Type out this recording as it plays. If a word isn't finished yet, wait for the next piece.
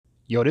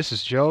Yo, this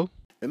is Joe.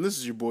 And this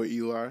is your boy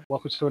Eli.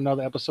 Welcome to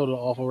another episode of the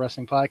Awful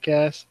Wrestling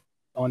Podcast.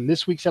 On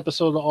this week's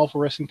episode of the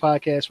Awful Wrestling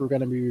Podcast, we're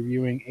going to be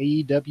reviewing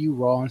AEW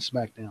Raw and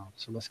SmackDown.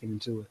 So let's get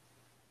into it.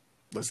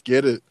 Let's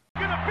get it.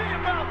 Gonna be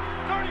about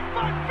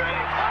 35 feet.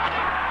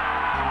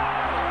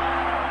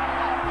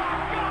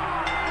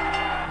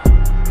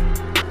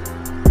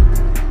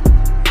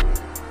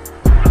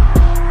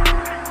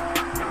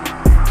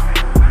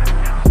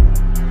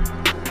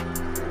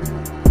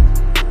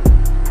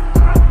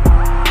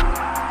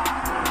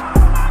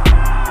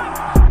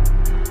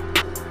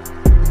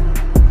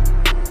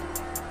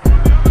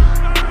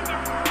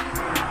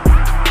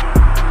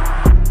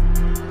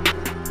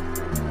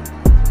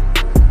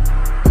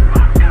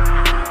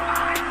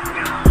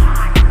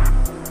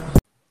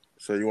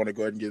 So you want to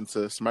go ahead and get into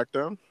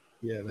SmackDown?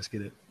 Yeah, let's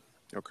get it.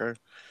 Okay.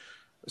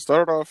 It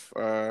started off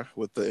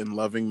with the in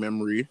loving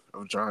memory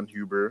of John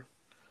Huber,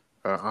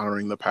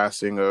 honoring the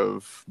passing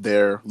of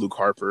their Luke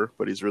Harper,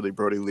 but he's really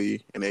Brodie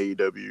Lee in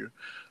AEW.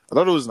 I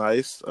thought it was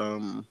nice.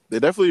 They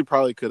definitely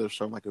probably could have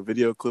shown like a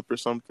video clip or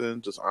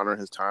something, just honoring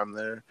his time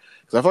there.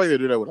 Because I feel like they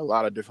do that with a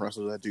lot of different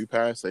wrestlers that do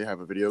pass. They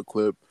have a video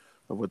clip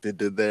of what they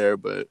did there,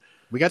 but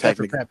We got that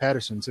for Pat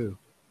Patterson, too.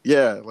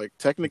 yeah, like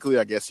technically,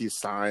 I guess he's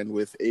signed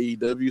with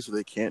AEW, so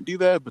they can't do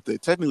that, but they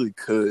technically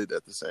could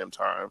at the same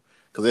time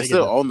because they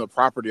still own the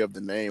property of the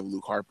name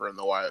Luke Harper and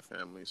the Wyatt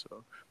family.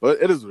 So, but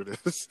it is what it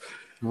is.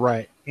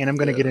 Right, and I'm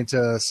going to get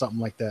into something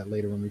like that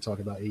later when we talk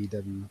about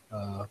AEW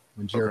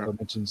when Jericho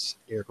mentions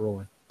Eric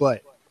Rowan.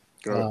 But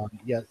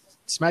yeah,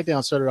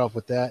 SmackDown started off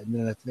with that, and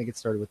then I think it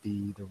started with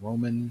the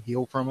Roman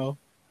heel promo.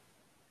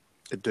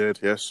 It did,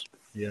 yes.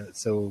 Yeah,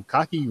 so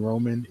Cocky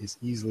Roman is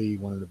easily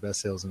one of the best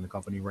sales in the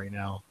company right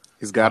now.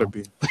 He's got to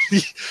be.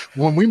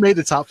 When we made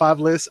the top 5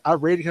 list, I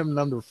rated him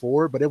number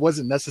 4, but it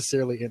wasn't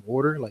necessarily in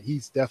order. Like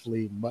he's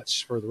definitely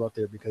much further up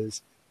there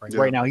because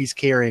right now he's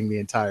carrying the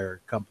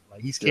entire company. Like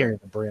he's carrying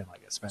the brand,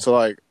 like a SmackDown. So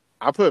like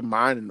I put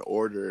mine in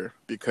order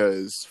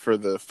because for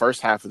the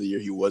first half of the year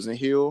he wasn't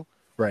heel,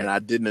 and I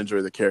didn't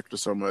enjoy the character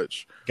so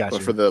much. Gotcha.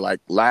 But for the like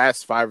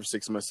last 5 or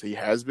 6 months he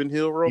has been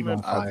heel Roman.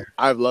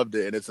 I've loved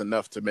it, and it's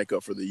enough to make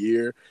up for the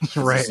year.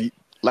 Right.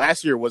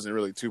 Last year wasn't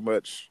really too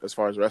much as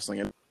far as wrestling.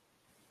 And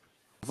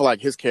I feel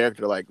like his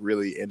character like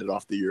really ended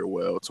off the year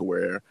well to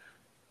where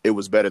it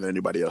was better than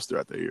anybody else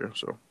throughout the year.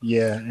 So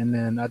yeah, and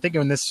then I think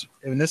in this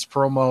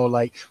promo,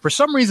 like for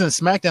some reason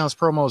SmackDown's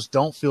promos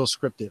don't feel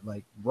scripted.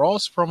 Like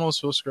Raw's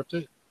promos feel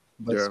scripted,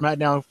 but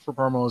SmackDown for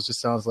promos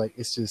just sounds like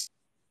it's just.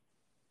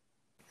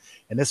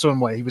 And this one,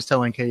 what he was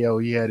telling KO,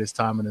 he had his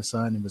time in the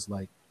sun. He was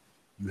like,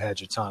 "You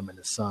had your time in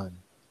the sun.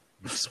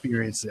 You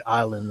experienced the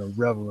island of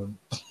relevancy."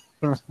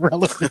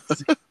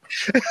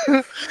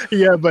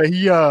 Yeah, but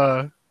he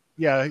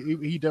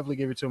definitely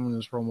gave it to him in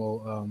his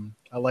promo.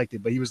 I liked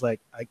it, but he was like,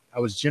 I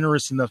was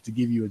generous enough to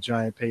give you a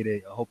giant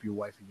payday. I hope your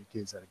wife and your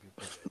kids had a good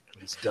payday.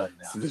 But it's done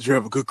now. So did you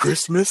have a good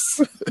Christmas?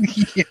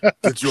 Yeah.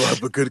 Did you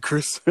have a good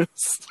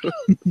Christmas?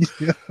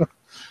 Yeah.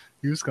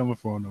 He was coming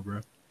for him, though,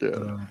 bro.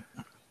 Yeah.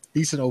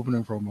 Decent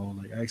opening promo.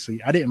 Like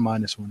actually, I didn't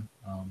mind this one.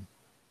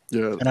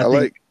 Yeah, and I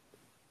like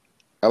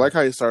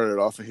how he started it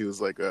off, and he was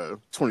like,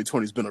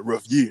 "2020's been a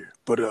rough year,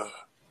 but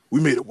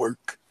we made it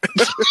work."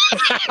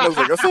 I was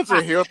like, "That's such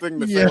a heel thing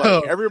to say."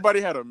 Like,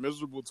 everybody had a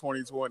miserable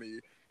 2020,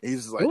 and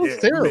he's just like, "Yeah,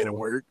 we made it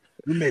work.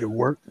 We made it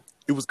work.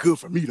 It was good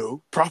for me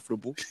though,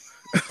 profitable."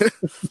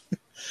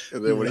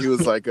 And then when he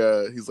was like,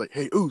 he's like,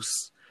 "Hey,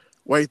 Oos,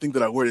 why do you think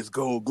that I wear this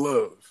gold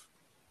glove?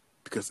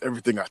 Because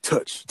everything I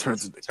touch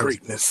turns into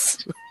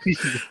greatness."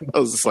 I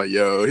was just like,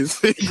 "Yo, he's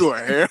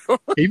going ham."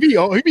 he be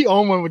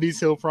on one with these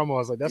heel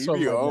promos. Like that's what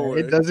I'm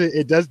like,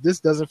 this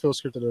doesn't feel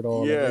scripted at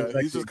all. Yeah,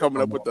 like, he's just coming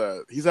up with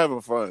that. He's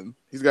having fun.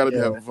 He's got to be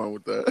having fun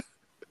with that.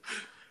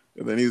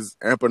 And then he's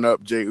amping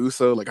up Jey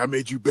Uso, like, "I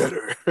made you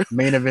better."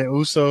 Main event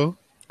Uso.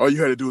 All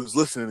you had to do is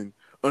listen and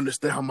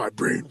understand how my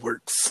brain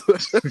works.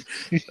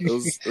 It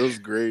was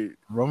great.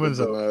 Roman's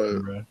up,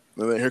 bro.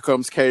 And then here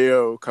comes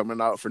KO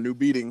coming out for new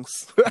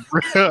beatings.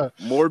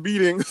 More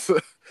beatings.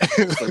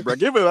 It's like, bro,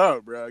 give it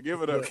up, bro. Give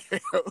it up,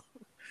 KO.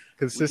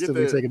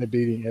 Consistently taking a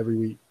beating every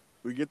week.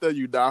 We get that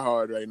you die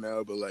hard right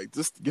now, but like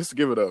just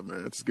give it up,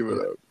 man. Just give it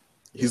up.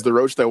 He's the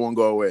roach that won't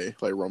go away,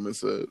 like Roman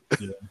said.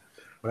 Yeah.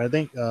 But I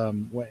think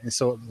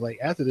so like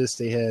after this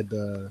they had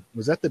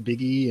was that the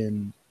Big E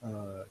and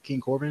King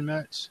Corbin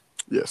match?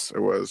 Yes, it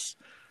was.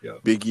 Yeah.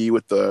 Big E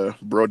with the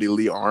Brodie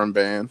Lee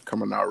armband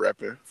coming out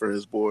rapping for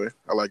his boy.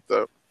 I like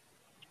that.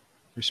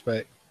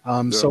 Respect.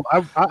 So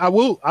I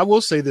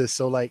will say this.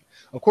 So like,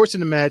 of course,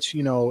 in the match,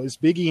 you know, it's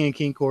Big E and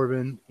King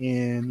Corbin,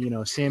 and you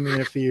know, Sammy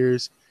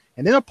interferes,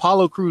 and then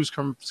Apollo Crews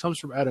comes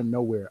from out of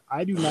nowhere.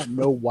 I do not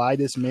know why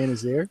this man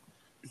is there.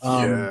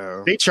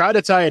 They try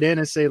to tie it in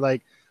and say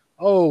like,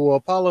 oh, well,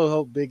 Apollo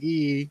helped Big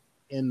E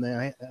in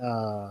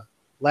the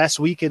last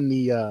week in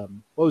the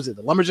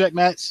the lumberjack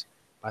match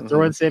by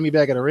throwing Sammy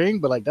back in the ring,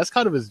 but like that's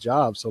kind of his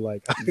job. So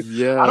like,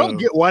 I don't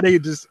get why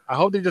I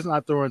hope they're just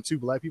not throwing 2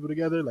 black people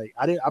together. Like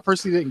I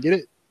personally didn't get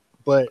it,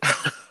 but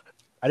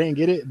I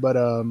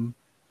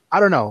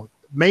don't know.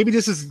 Maybe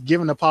this is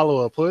giving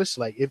Apollo a push.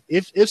 Like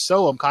if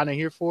so, I'm kind of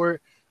here for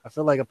it. I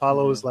feel like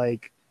Apollo's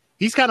like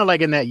he's kind of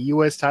like in that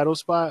U.S. title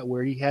spot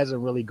where he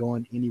hasn't really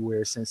gone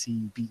anywhere since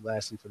he beat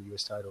Lashley for the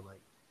U.S. title.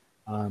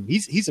 Like,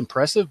 he's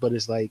impressive, but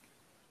it's like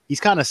he's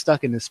kind of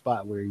stuck in this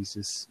spot where he's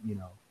just,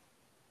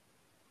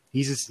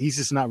 he's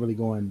just not really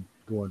going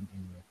anywhere.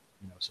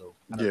 So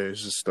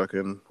he's just stuck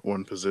in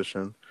one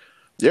position.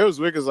 Yeah, it was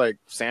weird because like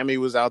Sammy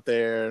was out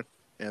there,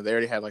 and they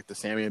already had like the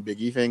Sammy and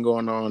Big E thing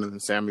going on, and then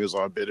Sammy was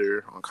all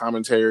bitter on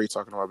commentary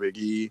talking about Big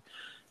E.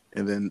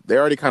 And then they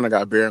already kind of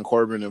got Baron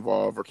Corbin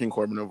involved or King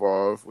Corbin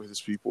involved with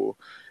his people.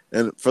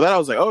 And for that, I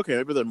was like, okay,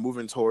 maybe they're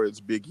moving towards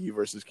Big E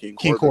versus King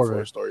Corbin for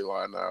a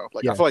storyline now.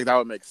 Like, I feel like that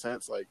would make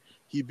sense. Like,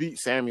 he beat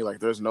Sammy. Like,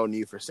 there's no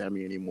need for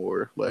Sammy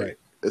anymore. Like,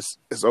 it's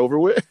over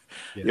with.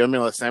 Yeah. You know what I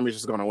mean? Like, Sammy's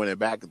just going to win it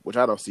back, which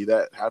I don't see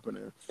that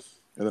happening.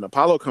 And then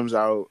Apollo comes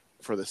out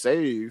for the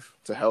save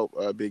to help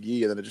Big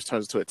E, and then it just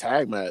turns into a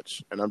tag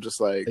match. And I'm just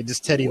like, they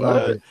just Teddy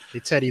Long it. They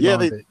Teddy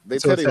Long it. They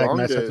Teddy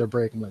Long it. After a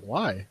break. I'm like,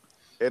 why?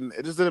 And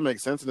it just didn't make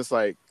sense. And it's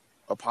like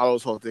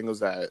Apollo's whole thing was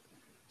that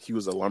he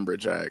was a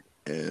lumberjack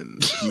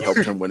and he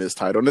helped him win his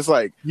title. And it's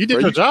like, you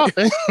did your job,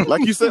 man.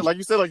 like you said,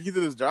 he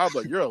did his job.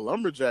 Like, you're a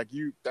lumberjack.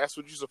 That's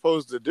what you're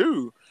supposed to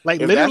do.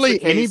 Like,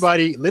 literally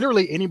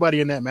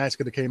anybody in that match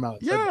could have came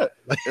out. Yeah.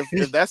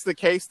 If that's the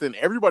case, then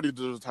everybody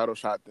deserves a title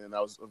shot. Then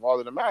that was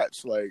involved in the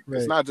match. Like,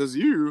 It's not just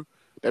you.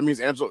 That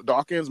means Angelo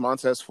Dawkins,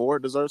 Montez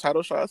Ford deserve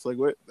title shots. Like,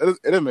 what?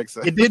 It didn't make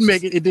sense. It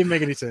didn't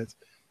make any sense.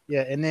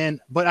 Yeah, and then,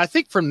 but I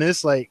think from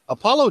this, like,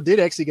 Apollo did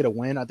actually get a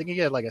win. I think he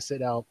had like a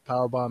sit-out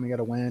powerbomb. He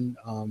got a win.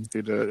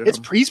 He did. Yeah.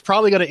 He's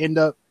probably going to end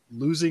up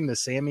losing to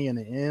Sammy in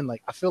the end.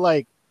 Like, I feel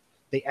like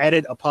they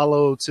added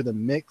Apollo to the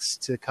mix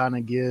to kind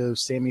of give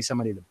Sammy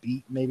somebody to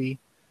beat, maybe.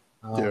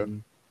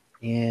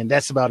 And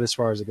that's about as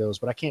far as it goes.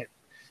 But I can't,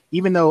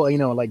 even though,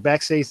 like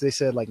backstage, they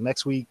said like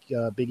next week,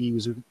 Big E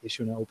was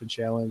issuing an open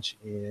challenge,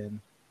 and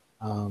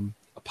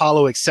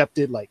Apollo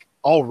accepted, like,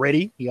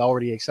 already. He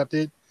already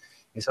accepted.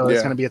 And so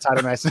it's going to be a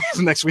title match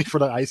next week for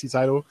the IC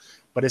title.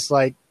 But it's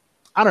like,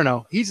 I don't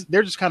know.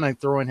 They're just kind of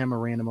throwing him a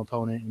random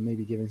opponent and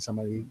maybe giving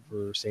somebody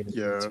for Satan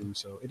too.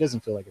 So it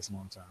doesn't feel like it's a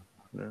long time.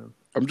 Yeah.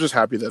 I'm just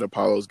happy that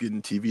Apollo's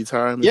getting TV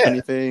time, if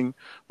anything.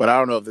 But I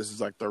don't know if this is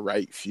like the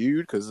right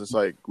feud, because it's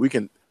like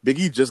Big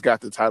E just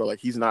got the title. Like,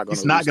 he's not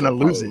going to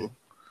lose it.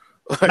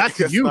 Like, not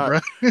to you,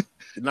 bro.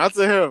 Not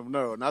to him.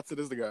 No, not to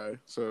this guy.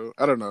 So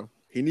I don't know.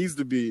 He needs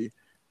to be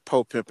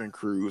Pope Pimp and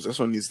Cruise. That's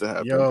what needs to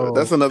happen. Yo,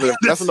 that's another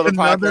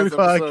podcast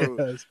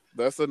episode.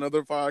 That's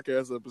another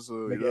podcast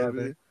episode. You know what I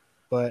mean?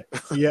 But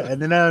yeah, and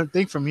then I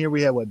think from here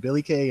we had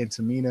Billie Kay and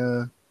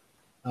Tamina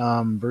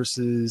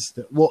versus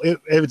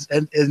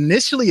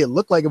initially it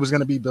looked like it was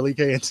going to be Billie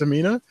Kay and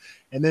Tamina,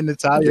 and then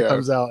Natalya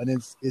comes out and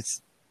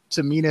it's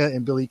Tamina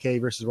and Billie Kay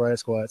versus Riot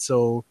Squad.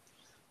 So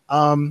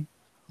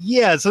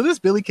so this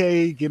Billie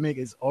Kay gimmick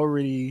is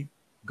already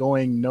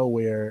going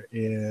nowhere,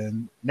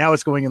 and now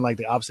it's going in like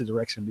the opposite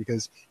direction,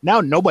 because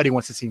now nobody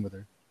wants to team with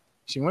her.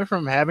 She went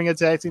from having a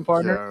tag team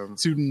partner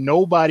to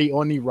nobody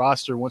on the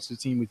roster wants to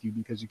team with you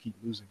because you keep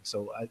losing.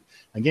 So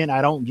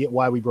I don't get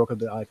why we broke up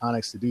the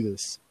Iconics to do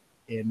this,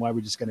 and why we're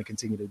just going to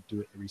continue to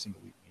do it every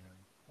single week.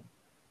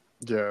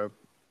 Yeah,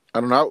 I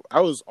don't know.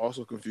 I was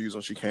also confused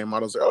when she came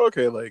out. I was like, oh,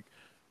 okay, like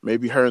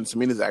maybe her and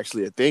Tamina is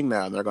actually a thing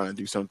now, and they're going to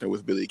do something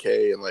with Billie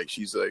Kay, and like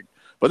she's like,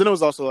 but then it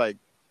was also like,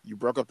 you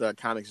broke up the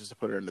Iconics just to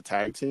put her in the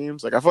tag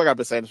teams. Like, I feel like I've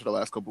been saying this for the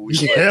last couple of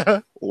weeks.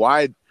 Yeah.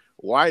 Like,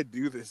 why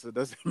do this? It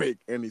doesn't make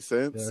any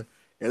sense. Yeah.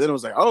 And then it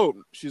was like,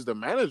 oh, she's the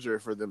manager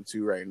for them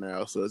two right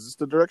now. So is this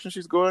the direction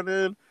she's going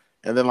in?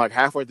 And then like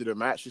halfway through the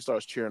match, she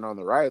starts cheering on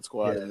the Riot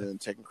Squad and then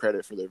taking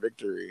credit for their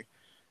victory.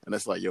 And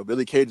it's like, yo,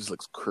 Billie Kay just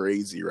looks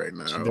crazy right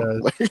now. She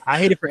does. Like, I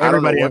hate it for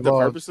everybody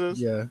involved. The purpose is.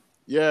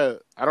 Yeah.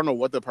 I don't know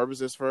what the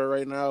purpose is for her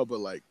right now, but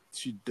like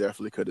she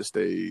definitely could have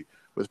stayed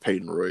with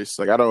Peyton Royce.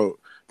 Like,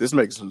 this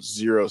makes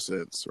zero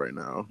sense right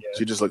now. Yeah.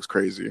 She just looks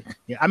crazy.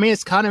 Yeah, I mean,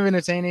 it's kind of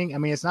entertaining. I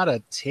mean, it's not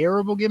a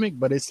terrible gimmick,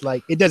 but it's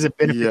like it doesn't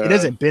benefit. It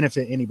doesn't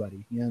benefit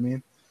anybody. You know what I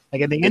mean?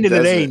 Like, at the end of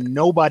the day,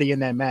 nobody in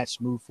that match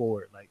moved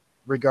forward. Like,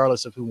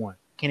 regardless of who won,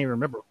 can't even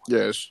remember.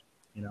 Yeah,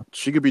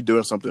 she could be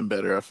doing something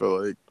better. I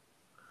feel like.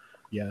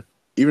 Yeah.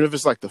 Even if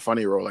it's like the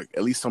funny role, like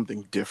at least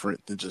something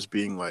different than just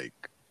being like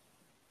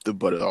the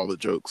butt of all the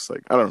jokes.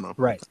 Like, I don't know.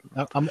 Right.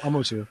 I'm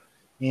with you.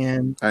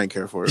 And I didn't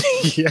care for it.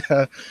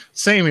 Yeah,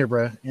 same here,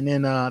 bro. And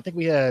then I think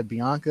we had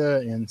Bianca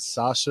and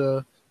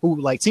Sasha,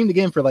 who like teamed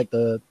again for like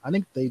I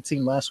think they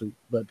teamed last week,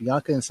 but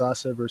Bianca and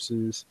Sasha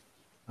versus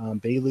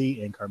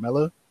Bayley and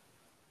Carmella.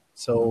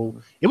 So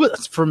it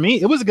was, for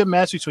me, it was a good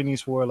match between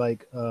these four.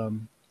 Like, I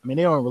mean,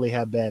 they don't really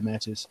have bad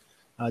matches.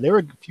 There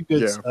were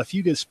a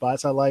few good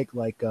spots I like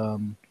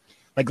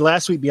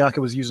last week Bianca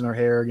was using her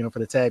hair, for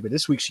the tag, but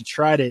this week she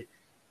tried it,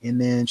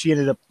 and then she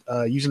ended up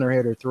using her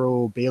hair to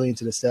throw Bayley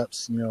into the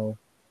steps.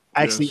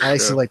 I actually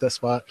like that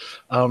spot.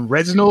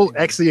 Reginald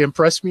actually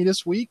impressed me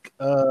this week.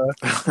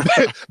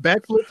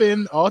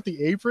 Backflipping off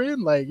the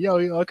apron, like,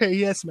 okay,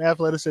 he had some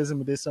athleticism,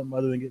 but did something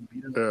other than getting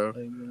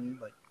beaten.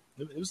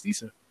 It was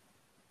decent.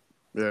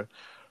 Yeah,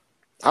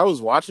 I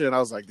was watching and I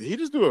was like, did he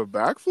just do a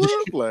backflip?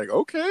 Like,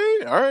 okay,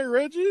 all right,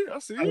 Reggie, I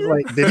see I was you.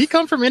 like, did he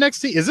come from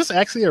NXT? Is this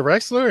actually a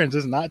wrestler and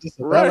just not just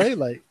a ballet?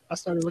 Like, I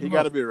started looking. He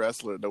got to be a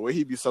wrestler. The way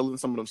he be selling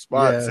some of them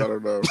spots, I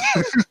don't know.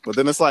 But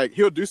then it's like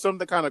he'll do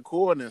something kind of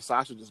cool, and then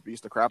Sasha just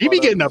beats the crap. He out be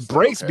of getting him. the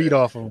brakes beat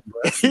off him.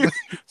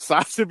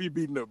 Sasha be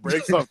beating the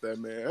brakes off that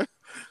man.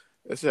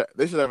 They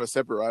should have a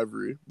separate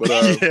rivalry. But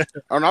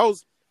and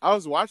I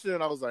was watching it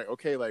and I was like,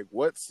 okay, like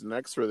what's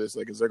next for this?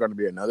 Like, is there going to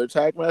be another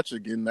tag match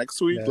again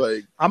next week?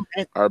 Like,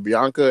 are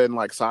Bianca and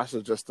like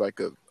Sasha just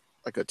like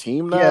a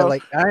team now? Yeah,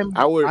 like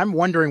I'm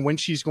wondering when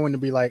she's going to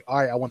be like, all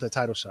right, I want the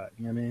title shot.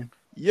 You know what I mean?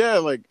 Yeah,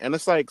 like, and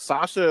it's like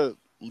Sasha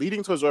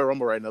leading towards Royal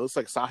Rumble right now. It looks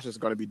like Sasha's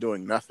going to be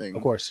doing nothing,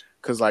 of course,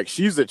 because like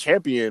she's the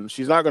champion.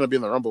 She's not going to be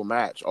in the Rumble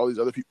match. All these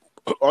other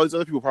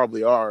people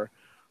probably are.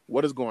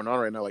 What is going on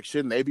right now? Like,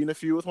 shouldn't they be in a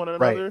feud with one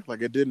another? Right.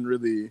 Like, it didn't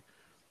really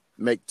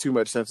make too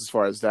much sense as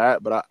far as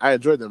that. But I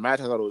enjoyed the match.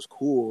 I thought it was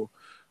cool.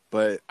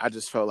 But I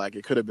just felt like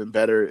it could have been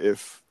better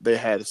if they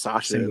had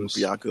Sasha and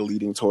Bianca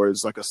leading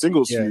towards like a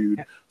singles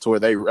feud to where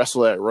they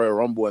wrestle at Royal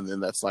Rumble, and then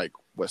that's like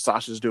what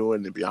Sasha's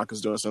doing and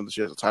Bianca's doing something. She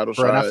has a title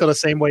shot. And I feel the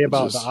same way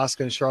about the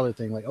Asuka and Charlotte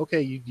thing. Like,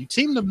 okay, you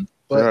teamed them,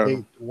 but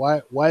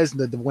why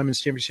isn't the women's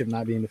championship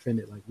not being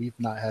defended? Like, we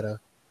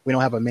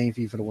don't have a main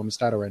feud for the women's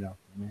title right now.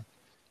 Man.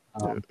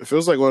 It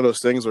feels like one of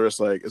those things where it's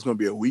like it's going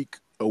to be a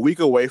week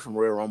away from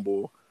Royal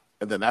Rumble.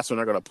 And then that's when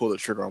they're going to pull the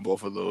trigger on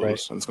both of those.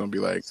 Right. And it's going to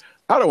be like,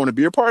 I don't want to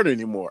be your partner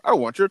anymore. I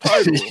want your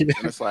title. And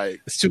it's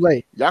like, it's too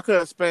late. Y'all could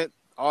have spent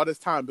all this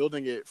time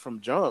building it from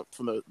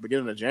the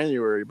beginning of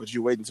January, but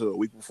you wait until a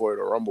week before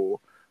the Rumble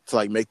to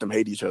like make them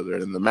hate each other.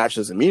 And the match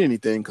doesn't mean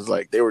anything because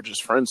like they were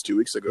just friends 2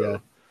 weeks ago.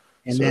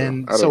 Yeah.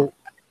 And I don't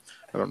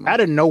know.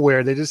 Out of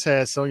nowhere, they just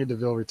had Sonya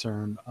Deville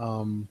return.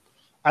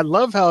 I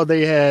love how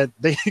they had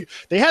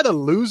a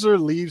loser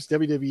leaves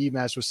WWE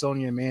match with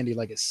Sonya and Mandy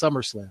like at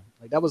SummerSlam.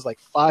 Like that was like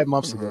 5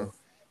 months ago.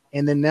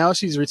 And then now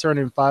she's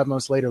returning 5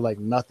 months later like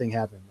nothing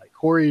happened. Like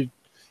Corey,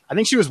 I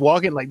think she was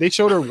walking, like they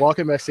showed her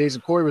walking backstage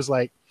and Corey was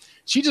like,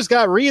 she just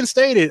got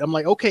reinstated. I'm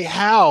like, okay,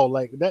 how?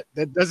 Like that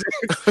doesn't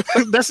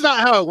that's not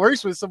how it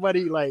works when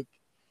somebody like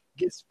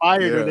gets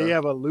fired or they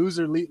have a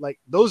loser lead. Like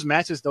those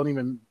matches don't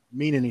even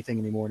mean anything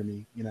anymore to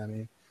me. You know what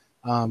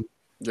I mean?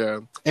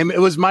 And it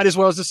was might as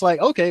well as just like,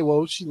 okay,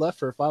 well, she left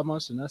for 5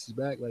 months and now she's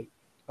back. Like,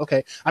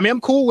 okay. I mean, I'm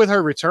cool with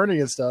her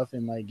returning and stuff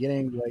and like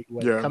getting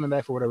like coming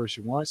back for whatever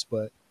she wants,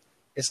 but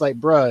it's like,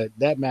 bruh,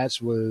 that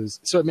match was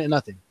so it meant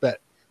nothing.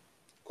 But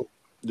cool.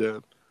 Yeah.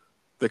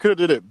 They could have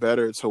did it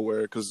better to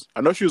where because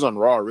I know she was on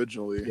Raw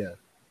originally. Yeah.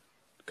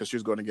 Because she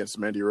was going against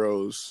Mandy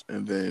Rose,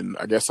 and then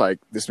I guess like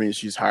this means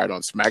she's hired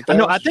on SmackDown.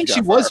 No, I think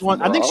she was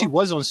on. I think she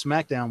was on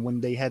SmackDown when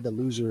they had the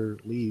loser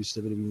leaves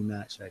the WWE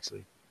match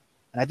actually.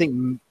 And I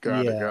think,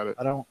 got it.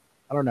 I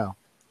don't know.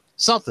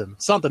 Something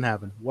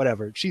happened.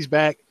 Whatever. She's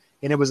back,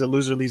 and it was a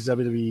loser leaves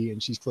WWE,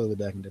 and she's clearly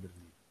back in WWE.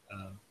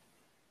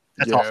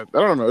 That's awesome. I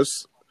don't know.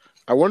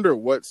 I wonder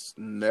what's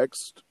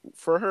next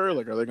for her.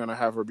 Like, are they going to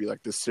have her be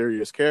like this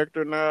serious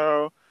character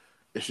now?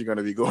 Is she going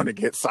to be going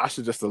against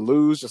Sasha just to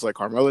lose, just like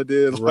Carmella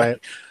did? Right.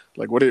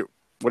 Like what are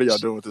y'all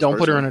doing with this? Don't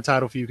put her in a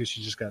title feud because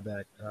she just got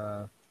back.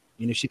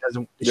 If she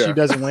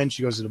doesn't win,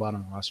 she goes to the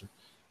bottom of the roster.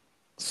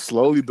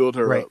 Slowly build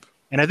her up.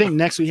 And I think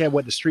next we have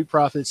the Street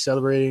Profits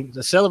celebrating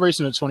the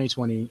celebration of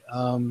 2020.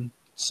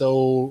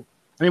 So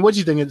I mean, what do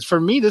you think? For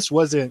me, it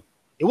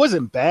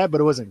wasn't bad,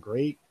 but it wasn't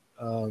great.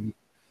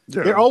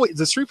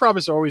 The Street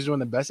Profits are always doing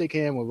the best they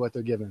can with what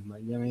they're given.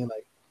 Like, you know what I mean?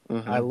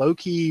 Like, I low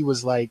key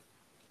was like,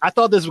 I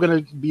thought this was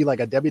gonna be like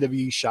a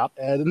WWE shop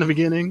ad in the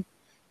beginning.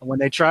 And when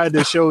they tried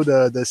to show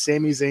the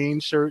Sami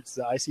Zayn shirts,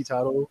 the IC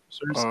title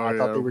shirts, I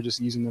thought they were just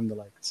using them to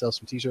like sell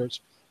some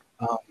t-shirts.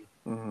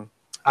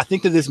 I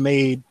think that this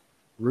made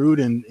Rude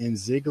and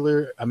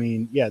Ziggler. I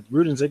mean,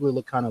 Rude and Ziggler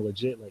look kind of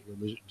legit, like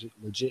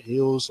legit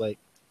heels, like,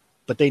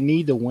 but they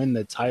need to win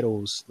the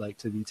titles like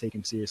to be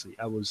taken seriously.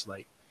 I was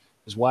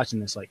watching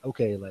this like,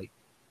 okay, like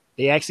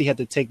they actually had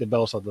to take the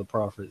belts off the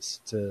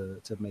Profits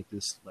to make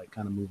this like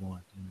kind of move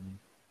on. You know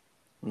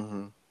what I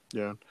mean?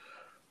 Yeah,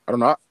 I don't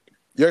know.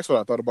 That's what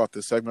I thought about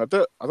this segment.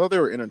 I thought they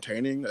were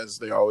entertaining as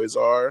they always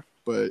are,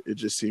 but it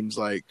just seems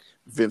like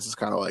Vince is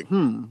kind of like,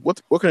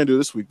 what can I do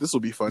this week? This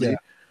will be funny. Yeah.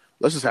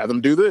 Let's just have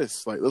them do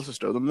this. Like, let's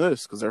just show them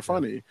this because they're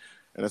funny.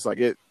 And it's like,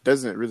 it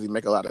doesn't really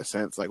make a lot of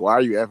sense. Like, why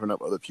are you amping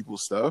up other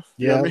people's stuff?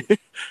 You know what I mean?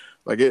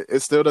 Like,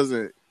 it still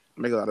doesn't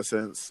make a lot of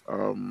sense.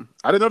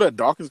 I didn't know that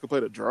Dawkins could play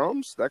the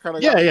drums. That kind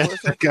of got me. I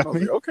was like,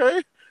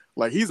 okay.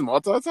 Like, he's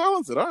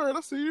multi-talented. All right,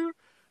 I see you.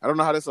 I don't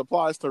know how this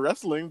applies to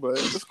wrestling, but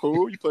it's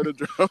cool. You play the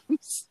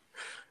drums.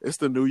 It's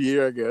the new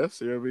year, I guess.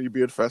 You know what I mean? You're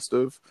being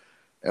festive.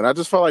 And I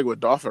just felt like with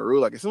Dolph and Rue,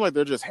 like, it seemed like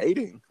they're just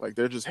hating. Like,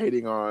 they're just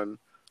hating on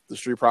the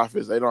Street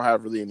Profits. They don't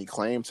have really any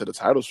claim to the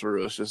titles for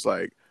real. It's just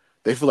like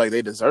they feel like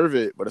they deserve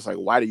it, but it's like,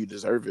 why do you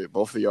deserve it?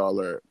 Both of y'all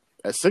are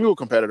as single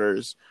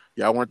competitors.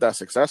 Y'all weren't that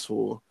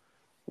successful.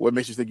 What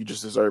makes you think you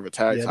just deserve a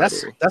tag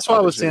title? That's why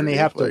I was saying they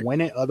have to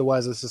win it.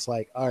 Otherwise, it's just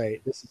like, all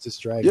right, this is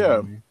just dragging.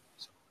 Yeah,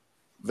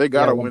 they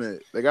gotta win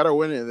it. They gotta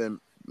win it, and then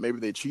maybe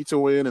they cheat to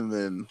win, and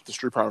then the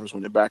Street Profits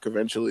win it back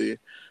eventually.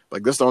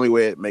 Like, that's the only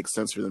way it makes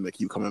sense for them to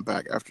keep coming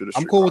back after the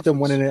Street I'm cool with them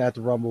Profits. winning it at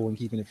the Rumble and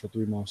keeping it for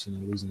 3 months and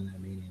then losing it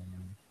at Mania.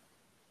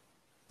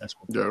 That's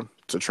what. Yeah,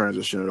 to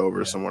transition it over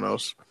to someone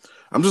else.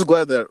 I'm just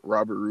glad that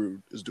Robert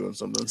Roode is doing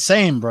something.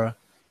 Same, bro.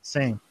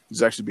 Same.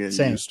 He's actually being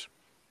used,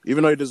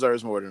 even though he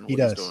deserves more than what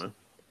he's doing.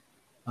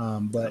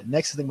 But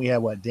next thing we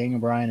have Daniel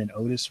Bryan and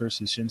Otis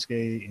versus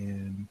Shinsuke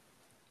and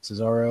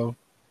Cesaro.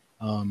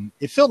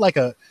 It felt like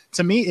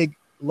to me, it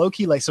low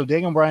key like, so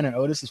Daniel Bryan and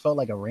Otis, it felt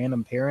like a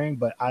random pairing,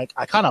 but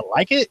I kind of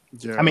like it.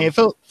 Yeah. I mean, it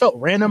felt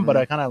random, but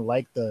I kind of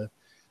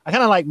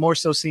like more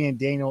so seeing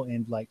Daniel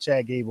and like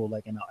Chad Gable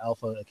like in an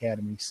Alpha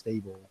Academy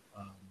stable,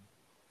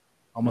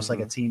 almost like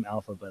a Team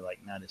Alpha, but like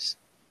not as,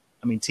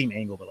 I mean Team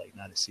Angle, but like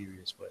not as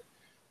serious. But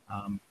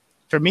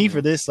for me,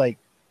 for this, like,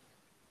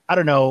 I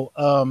don't know,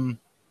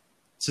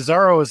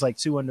 Cesaro is like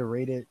too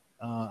underrated.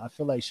 I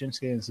feel like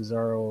Shinsuke and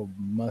Cesaro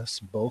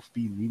must both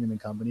be leading the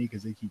company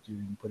because they keep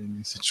getting put in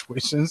these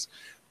situations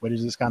where they're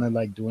just kind of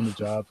like doing the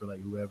job for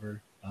like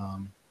whoever.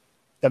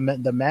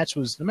 The match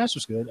was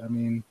good. I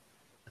mean,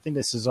 I think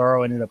that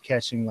Cesaro ended up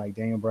catching like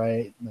Daniel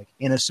Bryan like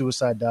in a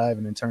suicide dive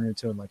and then turned it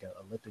into like a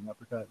lifting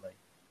uppercut. Like,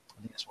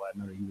 I think that's why I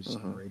know that he was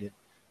underrated.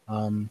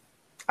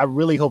 I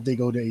really hope they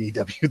go to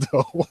AEW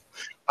though.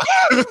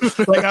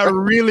 Like, I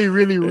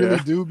really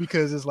do,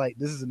 because it's like,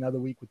 this is another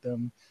week with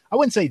them. I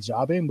wouldn't say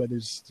jobbing, but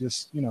it's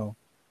just,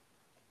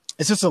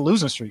 it's just a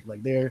losing streak. Like,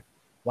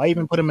 why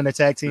even put them in a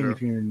tag team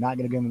if you're not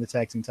going to give them the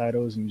tag team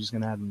titles and you're just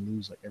going to have them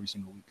lose like every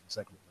single week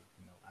consecutively?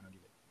 I don't get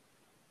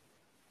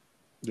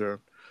it. Yeah.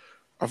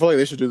 I feel like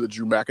they should do the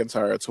Drew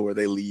McIntyre tour where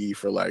they leave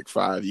for like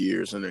 5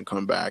 years and then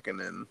come back and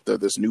then they're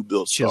this new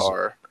built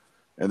star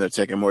and they're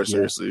taken more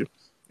seriously.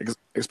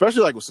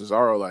 Especially like with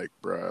Cesaro, like,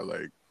 bruh,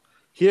 like,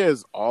 he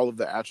has all of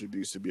the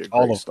attributes to be a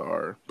great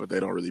star, but they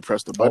don't really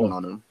press the button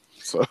on him.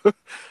 So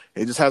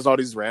he just has all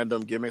these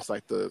random gimmicks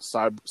like the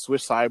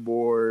Swiss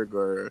Cyborg,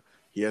 or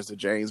he has the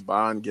James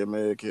Bond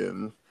gimmick,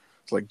 and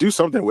it's like, do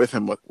something with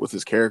him, with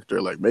his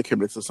character, like make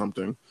him into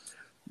something.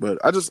 But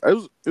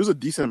it was a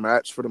decent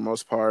match for the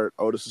most part.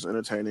 Otis is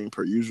entertaining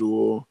per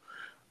usual.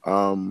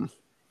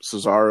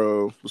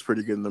 Cesaro was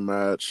pretty good in the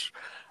match.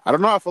 I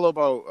don't know how I feel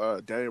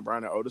about Daniel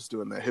Bryan and Otis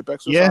doing that hip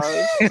exercise.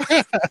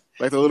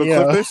 Like the little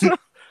clip they showed.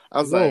 I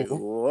was like,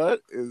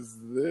 what is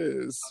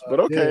this? But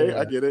okay,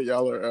 I get it.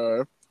 Y'all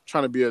are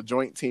trying to be a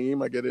joint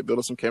team. I get it,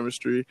 building some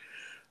chemistry.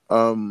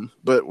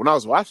 But when I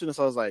was watching this,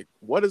 I was like,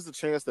 what is the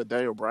chance that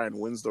Daniel Bryan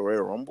wins the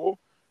Royal Rumble?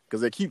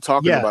 Because they keep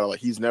talking about it like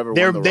he's never won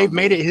the Rumble. They've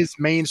made it his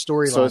main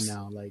storyline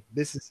now. Like,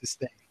 this is his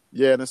thing.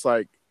 Yeah, and it's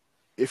like,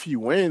 if he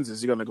wins,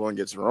 is he going to go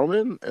against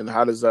Roman? And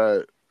how does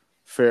that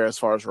fare as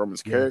far as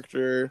Roman's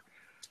character?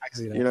 I can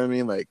see that. You know what I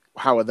mean? Like,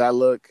 how would that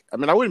look? I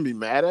mean, I wouldn't be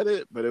mad at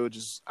it, but it would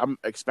just, I'm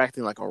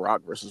expecting like a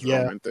Rock versus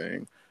Roman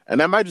thing.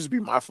 And that might just be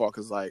my fault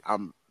because like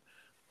I'm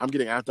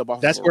getting amped up off.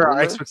 That's of where rumor,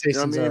 our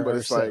expectations you know what I mean? are, But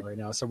it's like right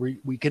now, so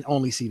we can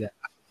only see that.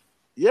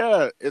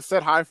 Yeah, it's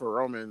set high for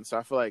Roman, so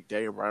I feel like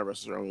Daniel Bryan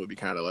versus Roman would be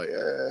kind of like,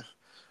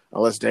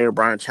 unless Daniel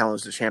Bryan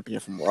challenged the champion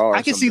from Raw.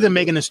 I can see them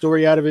making a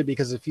story out of it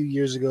because a few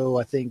years ago,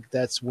 I think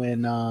that's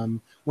when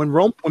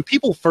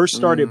people first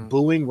started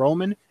booing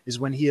Roman is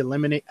when he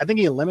eliminated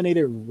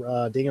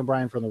Daniel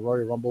Bryan from the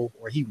Royal Rumble,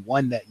 or he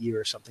won that year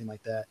or something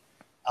like that.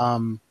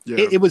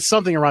 It was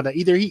something around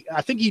that.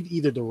 I think he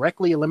either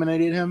directly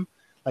eliminated him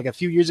like a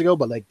few years ago,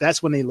 but like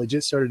that's when they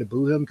legit started to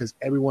boo him because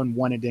everyone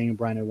wanted Daniel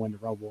Bryan to win the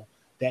Rumble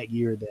that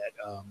year that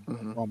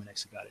Roman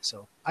actually got it.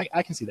 So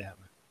I can see that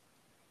happening.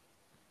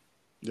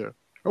 Yeah,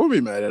 I wouldn't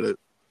be mad at it.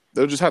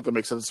 They'll just have to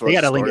make sense of the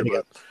story.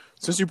 But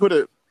since you put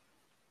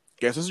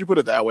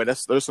it that way,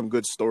 there's some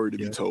good story to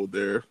be told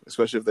there,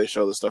 especially if they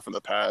show the stuff in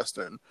the past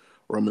and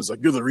Roman's like,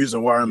 you're the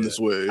reason why I'm this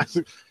way.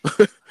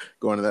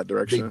 Going in that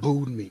direction. They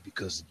booed me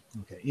because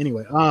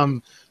anyway.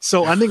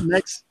 So I think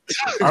next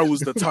I was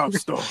the top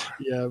star.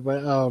 Yeah,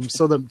 but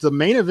so the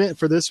main event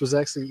for this was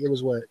actually it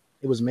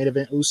was main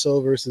event Uso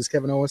versus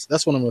Kevin Owens.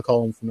 That's what I'm gonna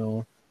call him from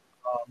now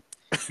on.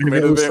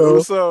 Main event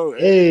Uso.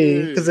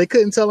 Hey, because they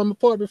couldn't tell him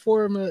apart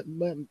before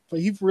him, but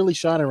he's really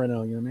shining right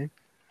now, you know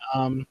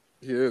what I mean?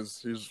 He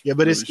is. But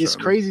really it's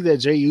crazy that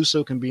Jey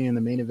Uso can be in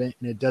the main event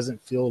and it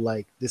doesn't feel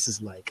like this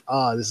is like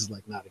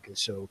not a good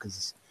show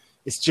because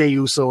it's Jey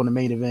Uso in the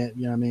main event,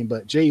 you know what I mean?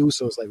 But Jey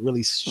Uso is like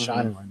really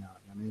shining right now,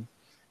 you know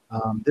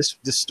what I mean?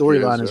 This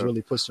storyline has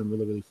really pushed him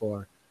really, really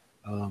far.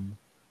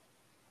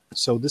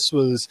 So this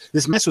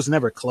match was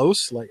never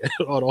close, like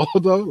at all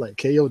though. Like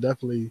KO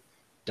definitely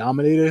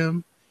dominated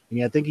him.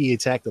 And I think he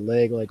attacked the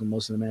leg like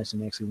most of the match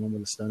and actually won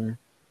with a stunner.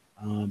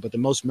 But the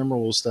most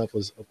memorable stuff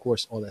was, of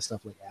course, all that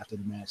stuff like after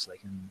the match,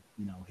 like him,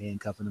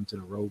 handcuffing him to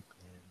the rope,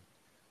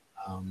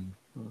 and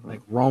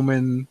like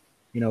Roman,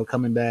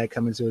 coming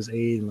to his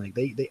aid, and like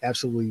they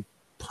absolutely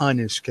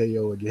punished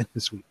KO again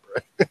this week,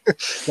 bro.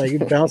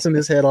 Like bouncing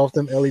his head off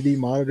them LED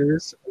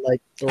monitors,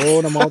 like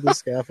throwing him off the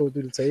scaffold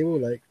through the table.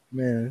 Like,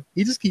 man,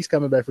 he just keeps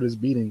coming back for this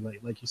beating,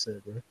 like you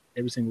said, bro,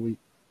 every single week.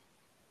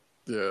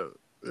 Yeah.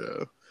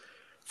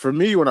 For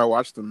me, when I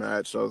watched the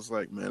match, I was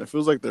like, man, it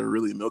feels like they're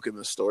really milking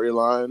the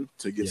storyline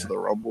to get to the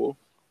Rumble.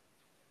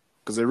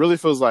 because it really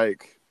feels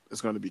like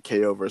it's going to be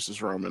KO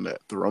versus Roman at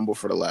the Rumble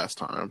for the last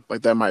time.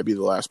 Like that might be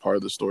the last part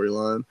of the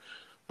storyline.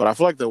 But I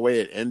feel like the way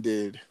it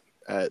ended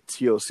at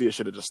TLC, it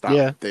should have just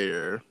stopped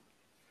there,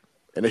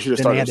 and they should have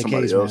started with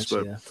somebody else.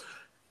 But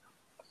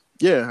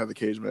yeah, have the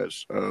cage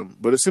match.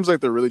 But it seems like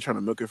they're really trying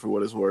to milk it for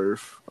what it's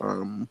worth.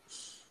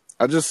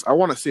 I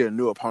want to see a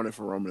new opponent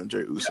for Roman and Jey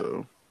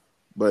Uso,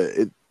 but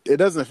it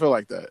doesn't feel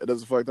like that. It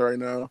doesn't feel like that right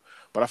now.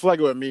 But I feel like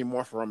it would mean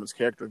more for Roman's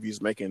character if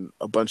he's making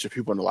a bunch of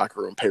people in the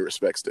locker room pay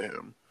respects to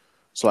him.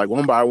 So like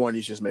one by one,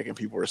 he's just making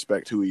people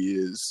respect who he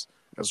is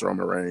as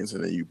Roman Reigns,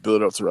 and then you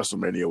build up to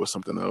WrestleMania with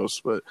something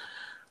else. But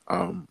I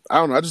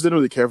don't know. I just didn't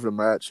really care for the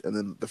match, and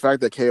then the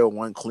fact that KO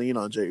won clean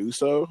on Jey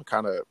Uso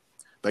kind of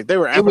like they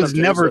were. It was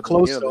never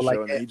close though. Like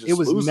it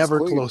was never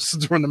close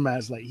during the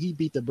match. Like he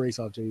beat the brace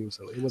off Jey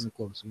Uso. It wasn't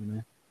close, you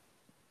know.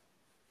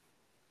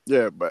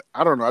 Yeah, but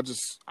I don't know.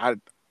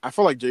 I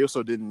feel like Jey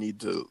Uso didn't need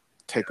to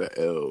take a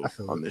L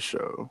on this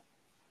show,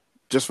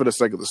 just for the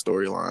sake of the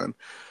storyline.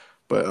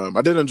 But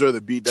I did enjoy the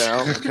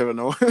beatdown with Kevin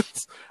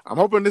Owens. I'm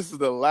hoping this is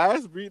the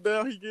last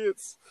beatdown he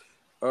gets,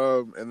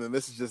 and then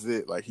this is just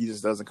it. Like he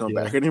just doesn't come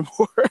back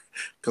anymore.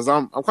 Because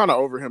I'm kind of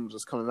over him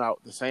just coming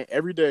out the same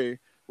every day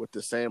with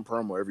the same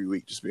promo every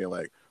week, just being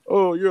like,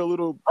 "Oh, you're a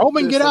little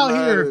Roman, get out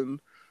here! And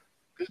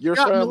you're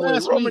family,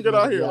 Roman, get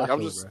out here!" Like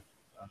I'm just,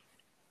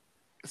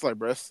 it's like,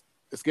 bro,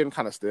 it's getting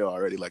kind of stale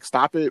already. Like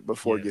stop it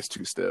before it gets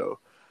too stale.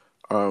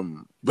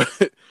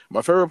 But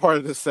my favorite part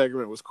of this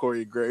segment was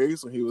Corey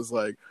Graves when he was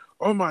like,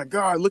 "Oh my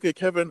God, look at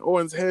Kevin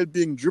Owens' head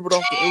being dribbled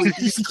off the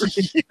LED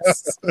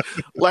screens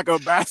like a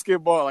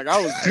basketball." Like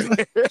I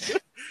was,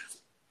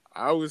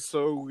 I was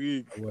so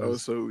weak. I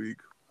was so weak.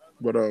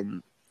 But I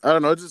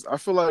don't know. I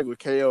feel like with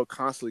KO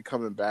constantly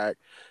coming back,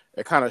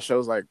 it kind of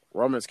shows like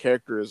Roman's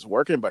character is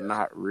working, but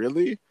not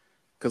really,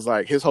 because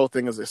like his whole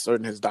thing is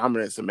asserting his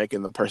dominance and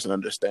making the person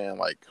understand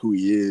like who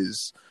he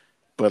is.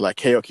 But like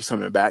KO keeps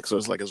coming back, so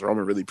it's like, is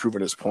Roman really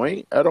proving his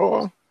point at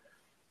all?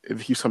 If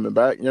he keeps coming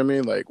back, you know what I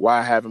mean? Like,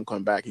 why have him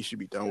come back? He should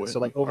be done with. So,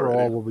 like overall,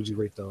 already. What would you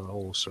rate the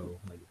whole show?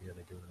 Like, if you had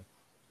to give it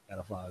out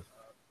of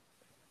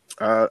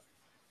 5,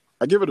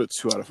 I give it a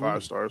 2 out of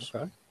 5 stars.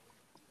 Okay.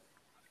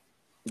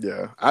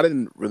 Yeah, I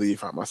didn't really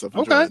find myself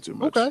enjoying it too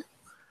much. Okay.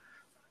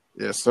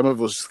 Yeah, some of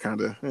it was just kind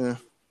of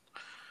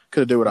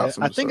could have did without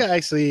some. I think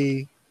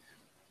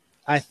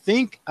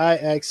I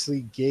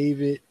actually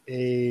gave it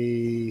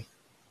a.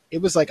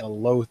 It was like a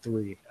low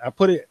 3. I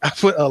put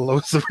a low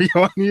 3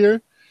 on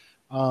here.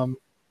 A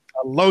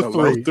low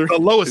 3. The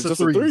lowest of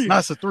 3.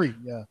 Not a 3.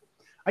 Yeah.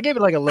 I gave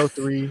it like a low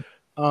 3.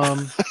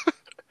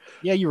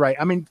 Yeah, you're right.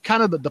 I mean,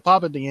 kind of the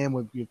pop at the end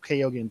with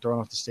KO getting thrown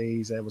off the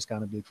stage, that was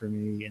kind of big for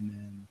me.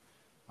 And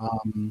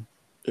then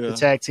the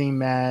tag team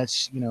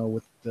match,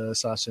 with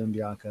Sasha and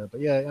Bianca.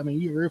 But yeah, I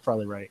mean, you're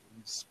probably right.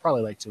 It's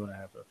probably like 2.5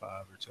 out of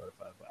 5 or 2 out of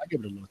 5. But I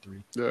give it a low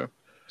 3. Yeah.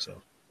 So.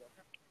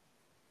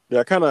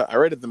 Yeah, I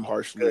rated them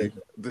harshly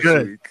this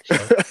week.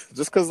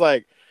 Just because,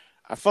 like,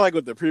 I feel like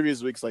with the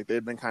previous weeks, like,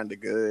 they've been kind of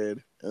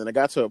good. And then it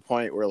got to a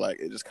point where, like,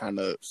 it just kind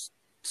of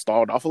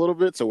stalled off a little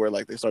bit. So where,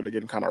 like, they started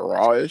getting kind of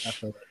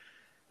raw-ish.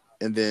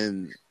 And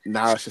then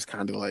now it's just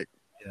kind of like,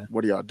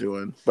 what are y'all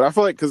doing? But I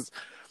feel like because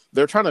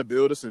they're trying to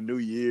build us a new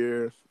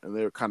year, and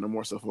they're kind of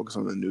more so focused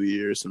on the new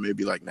year. So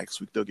maybe, like, next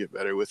week they'll get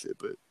better with it.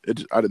 But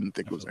I didn't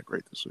think it was that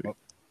great this week.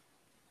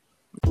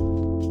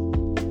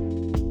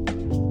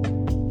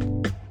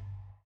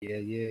 Yeah.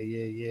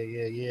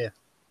 You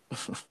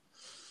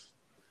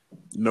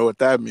know what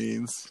that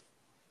means.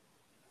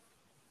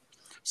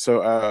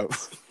 So, I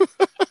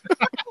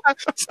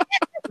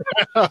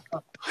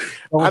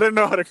didn't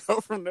know how to go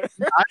from there.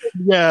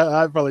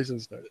 I probably should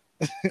have started.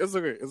 It's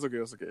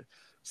okay.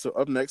 So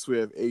up next we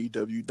have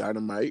AEW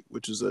Dynamite,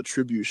 which is a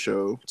tribute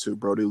show to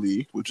Brodie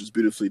Lee, which is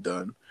beautifully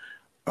done.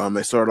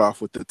 They started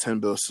off with the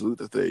 10-bell salute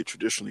that they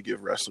traditionally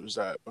give wrestlers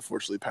that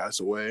unfortunately pass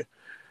away.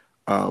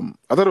 I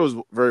thought it was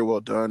very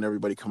well done.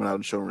 Everybody coming out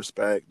and showing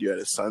respect. You had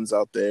his sons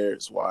out there,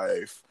 his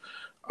wife.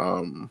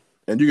 And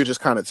you could just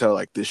kind of tell,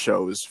 like, this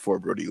show is for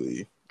Brodie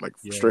Lee, like,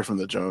 straight from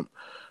the jump.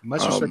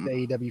 Much respect to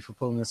AEW for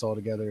pulling this all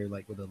together,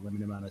 like, with a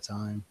limited amount of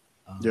time.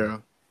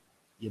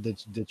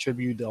 The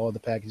tribute to all the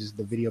packages,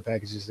 the video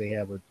packages they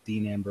have with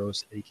Dean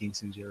Ambrose, Eddie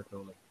Kingston,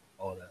 Jericho, like,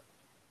 all of that.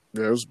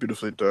 Yeah, it was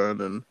beautifully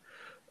done.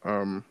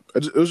 And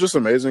it was just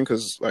amazing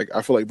because, like,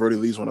 I feel like Brodie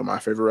Lee's one of my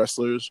favorite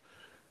wrestlers.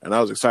 And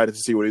I was excited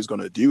to see what he's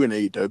going to do in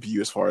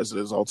AEW as far as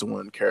his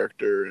Ultimate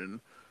character and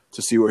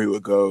to see where he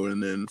would go.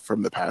 And then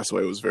from the pass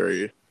away, it was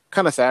very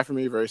kind of sad for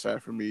me, very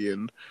sad for me.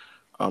 And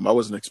I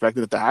wasn't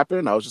expecting it to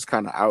happen. I was just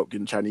kind of out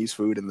getting Chinese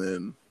food and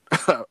then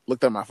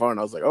looked at my phone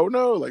and I was like, oh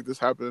no, like this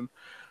happened.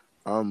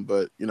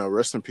 But,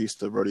 rest in peace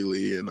to Brodie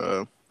Lee. And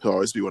he'll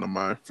always be one of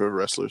my favorite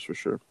wrestlers for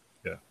sure.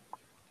 Yeah.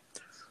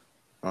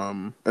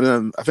 And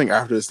then I think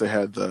after this, they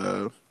had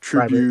the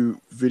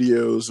tribute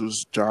videos. It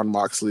was John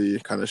Moxley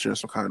kind of sharing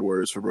some kind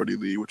words for Brodie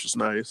Lee, which is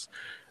nice.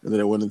 And then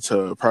it went into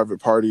a private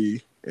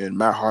party and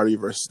Matt Hardy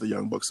versus the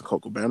Young Bucks and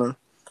Colt Cabana.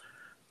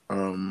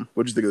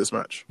 What did you think of this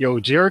match? Yo,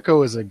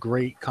 Jericho is a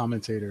great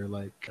commentator.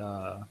 Like,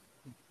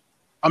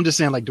 I'm just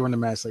saying, like during the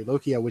match, like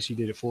Loki, I wish he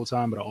did it full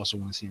time, but I also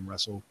want to see him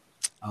wrestle.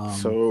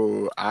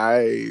 So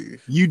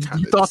you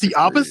thought the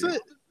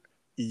opposite?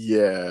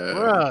 Yeah,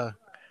 bruh.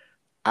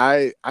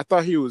 I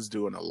thought he was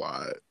doing a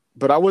lot,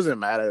 but I wasn't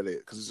mad at it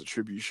because it's a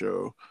tribute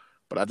show.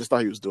 But I just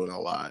thought he was doing a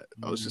lot.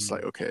 I was just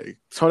like, okay,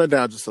 tone it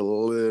down just a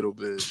little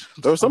bit.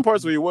 There were some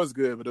parts where he was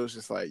good, but it was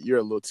just like, you're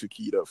a little too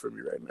keyed up for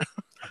me right now.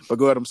 But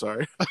go ahead, I'm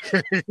sorry.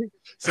 Okay.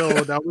 So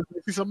that was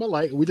something I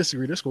like. We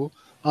disagreed. That's cool.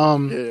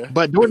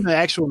 But during the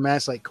actual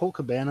match, like Colt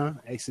Cabana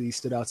actually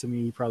stood out to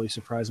me. He probably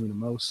surprised me the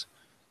most.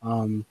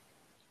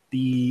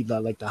 The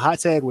hot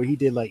tag where he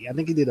did I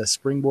think he did a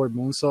springboard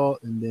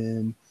moonsault, and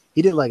then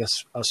he did like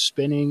a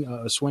spinning,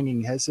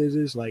 swinging head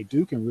scissors. Like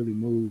Duke can really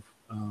move,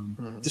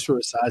 just for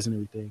his size and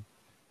everything.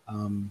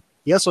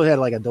 He also had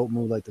like a dope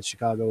move like the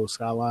Chicago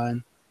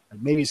Skyline.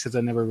 Like maybe it's because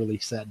I never really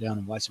sat down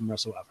and watched him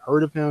wrestle. I've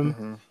heard of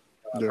him.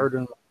 I've heard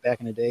of him back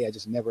in the day. I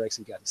just never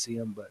actually got to see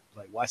him. But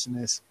like watching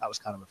this, I was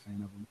kind of a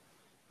fan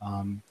of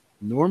him.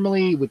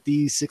 Normally with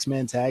these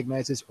 6-man tag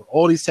matches or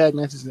all these tag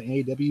matches in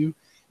AEW,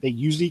 they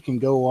usually can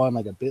go on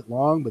like a bit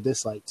long. But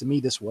this, like to me,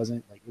 this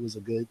wasn't like it was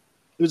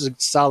a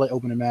solid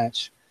opening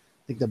match.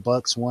 I think the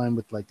Bucks won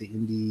with like the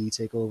indie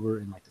takeover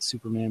and like the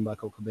Superman by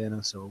Colt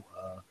Cabana. So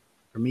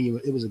for me,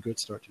 it was a good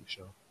start to the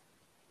show.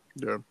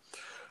 Yeah.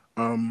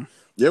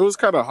 It was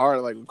kind of hard.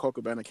 Like when Colt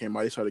Cabana came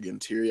out, he started getting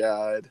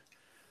teary-eyed.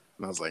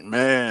 And I was like,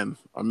 man,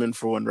 I'm in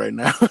for one right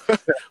now.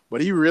 But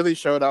he really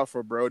showed out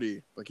for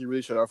Brodie. Like you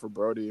said,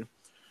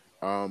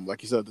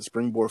 the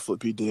springboard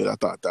flip he did, I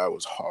thought that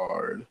was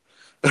hard.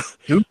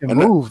 He can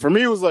move. For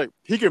me, it was like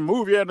he can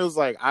move, yeah. And it was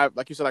like I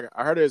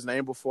heard his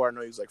name before. I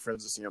know he's like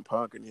friends with CM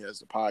Punk, and he has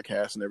the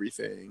podcast and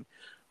everything.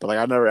 But like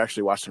I never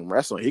actually watched him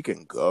wrestle. He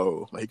can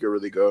go, like he could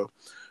really go.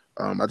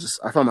 I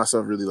found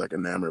myself really like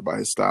enamored by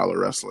his style of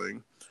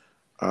wrestling.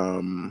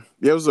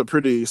 It was a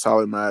pretty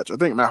solid match. I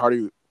think Matt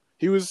Hardy,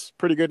 he was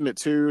pretty good in it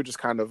too. Just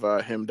kind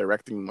of him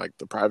directing like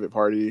the private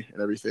party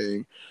and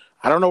everything.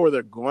 I don't know where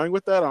they're going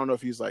with that. I don't know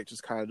if he's like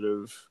just kind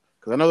of.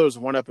 Because I know there was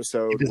one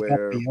episode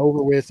where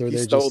over with, or he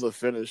stole the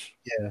finish.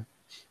 Yeah,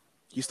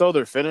 he stole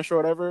their finish or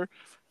whatever,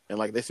 and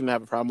like they seem to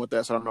have a problem with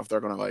that. So I don't know if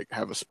they're gonna like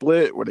have a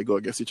split where they go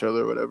against each other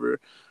or whatever.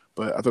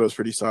 But I thought it was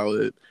pretty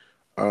solid.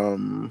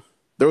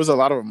 There was a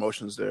lot of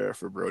emotions there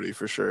for Brodie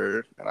for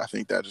sure, and I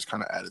think that just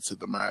kind of added to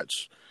the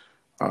match.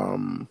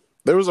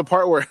 There was a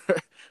part where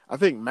I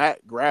think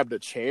Matt grabbed a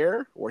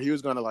chair where he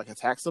was gonna like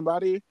attack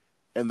somebody,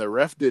 and the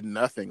ref did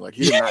nothing. Like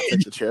he did not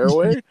take the chair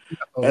away,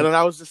 and then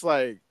I was just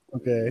like.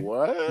 Okay.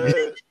 What?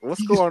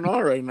 What's going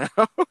on right now?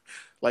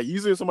 Like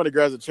usually if somebody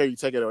grabs a chair, you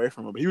take it away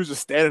from him. But he was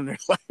just standing there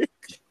like,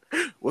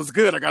 what's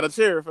good? I got a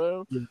chair,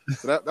 fam. Yeah.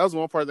 So that was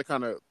one part that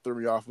kind of threw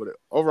me off with it.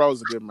 Overall, it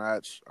was a good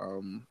match.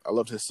 I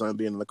loved his son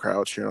being in the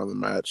crowd cheering on the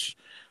match.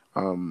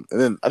 And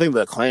then I think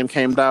the Acclaim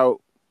came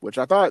out, which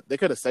I thought they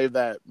could have saved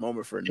that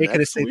moment for next week. They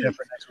could have saved that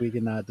for next week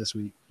and not this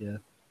week. Yeah.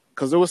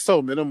 Because it was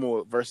so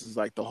minimal versus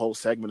like the whole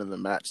segment of the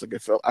match. Like I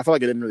felt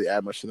like it didn't really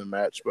add much to the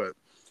match, but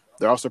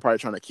they're also probably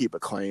trying to keep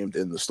Acclaimed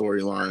in the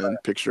storyline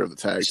picture of the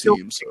tag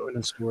team. So in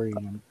the story,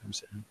 I'm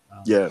saying.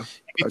 Yeah.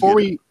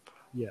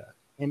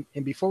 And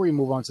before we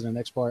move on to the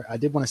next part, I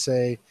did want to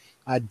say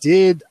I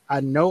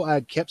know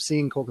I kept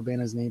seeing Colt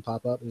Cabana's name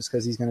pop up. It's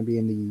because he's going to be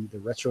in the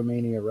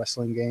Retromania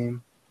wrestling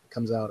game. It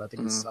comes out, I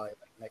think it's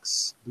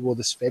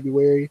this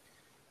February.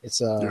 It's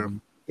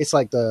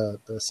like the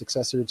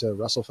successor to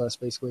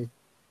WrestleFest, basically.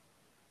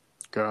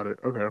 Got it.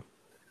 Okay.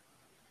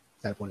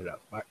 I pointed out.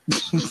 Right.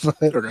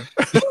 Okay.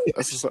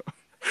 That's what's up.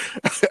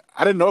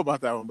 I didn't know about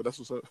that one, but that's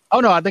what's up.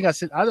 Oh no, I think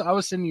I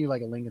was sending you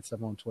like a link and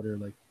stuff on Twitter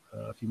like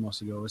a few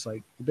months ago. It's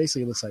like it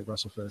basically looks like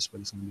WrestleFest,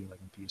 but it's gonna be like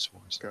on PS4.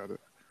 So. Got it.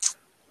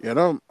 Yeah,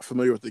 I'm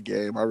familiar with the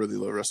game. I really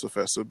love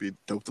WrestleFest. So it'd be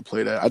dope to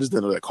play that. I just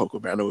didn't know that Colt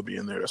Cabana would be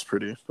in there. That's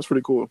pretty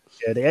cool.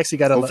 Yeah, they actually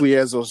got hopefully he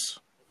has those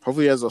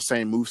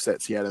same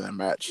movesets he had in that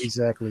match.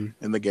 Exactly.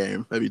 In the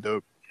game. That'd be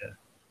dope.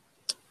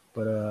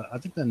 But I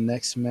think the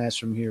next match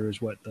from here is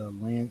the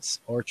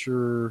Lance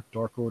Archer,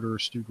 Dark Order,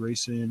 Stu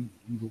Grayson,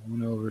 Evil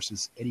Uno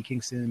versus Eddie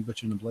Kingston,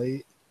 Butcher and the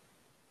Blade.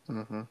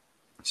 Mm-hmm.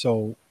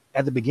 So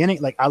at the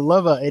beginning, like I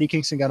love Eddie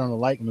Kingston got on the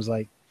mic and was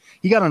like,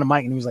 he got on the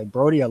mic and he was like,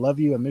 Brodie, I love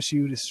you, I miss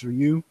you, this is for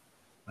you.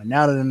 But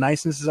now that the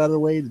niceness is out of the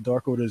way, the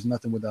Dark Order is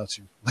nothing without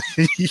you.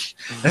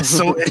 That's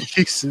so Eddie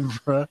Kingston,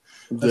 bro.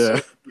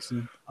 Yeah.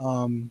 So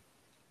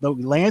the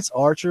Lance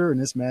Archer in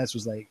this match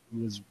was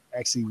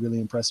actually really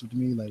impressive to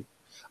me. Like.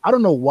 I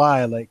don't know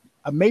why. Like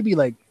maybe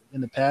like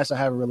in the past I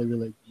haven't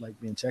really like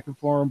been checking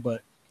for him,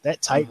 but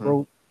that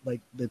tightrope,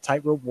 like the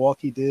tightrope walk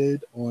he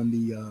did on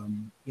the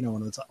on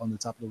the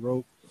top of the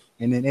rope,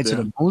 and then into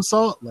the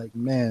moonsault, like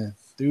man,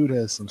 dude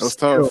has some. That was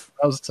tough.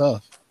 That was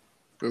tough.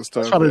 It was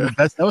tough.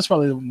 That was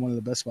probably one of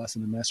the best spots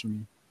in the match for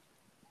me.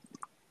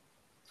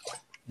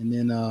 And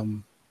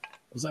then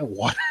was that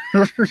water?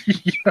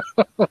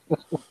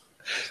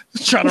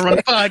 Trying to run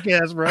a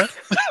podcast, bro.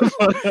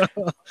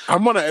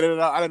 I'm gonna edit it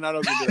out. I did not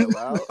know you did it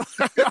loud.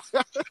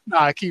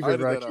 Nah, keep it,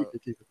 bro.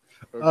 Keep it.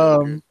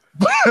 Okay.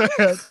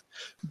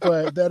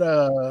 But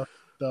that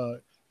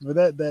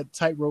But that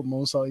tightrope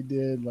moonsault he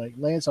did, like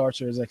Lance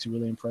Archer is actually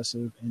really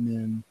impressive. And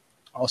then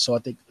also I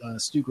think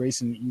Stu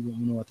Grayson,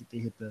 even I think they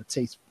hit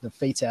the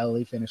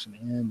fatality finish in the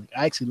end. Like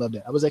I actually loved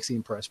it. I was actually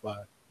impressed by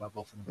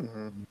both of them.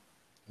 Mm-hmm.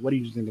 What do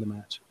you think of the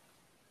match?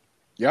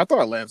 Yeah, I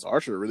thought Lance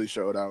Archer really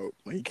showed out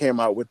when he came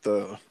out with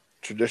the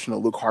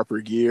traditional Luke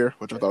Harper gear,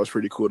 which I thought was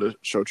pretty cool to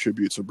show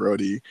tribute to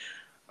Brodie.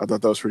 I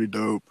thought that was pretty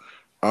dope.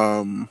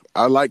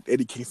 I liked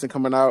Eddie Kingston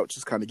coming out,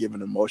 just kind of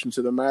giving emotion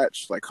to the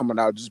match, like coming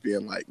out just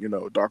being like,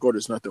 Dark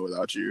Order's nothing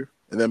without you,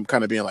 and then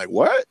kind of being like,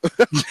 what?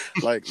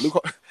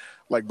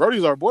 like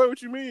Brodie's our boy.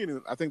 What you mean?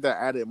 And I think that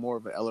added more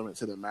of an element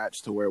to the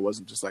match to where it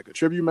wasn't just like a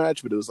tribute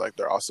match, but it was like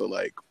they're also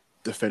like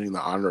defending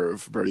the honor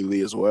of Brodie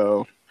Lee as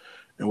well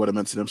and what it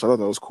meant to them. So I thought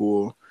that was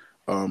cool.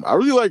 I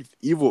really liked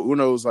Evil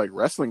Uno's like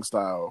wrestling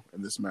style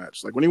in this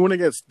match. Like when he went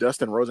against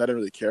Dustin Rhodes, I didn't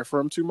really care for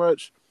him too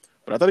much.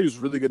 But I thought he was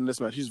really good in this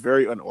match. He's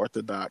very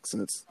unorthodox,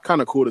 and it's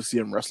kind of cool to see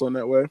him wrestling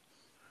that way.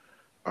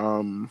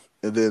 And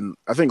then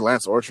I think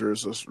Lance Archer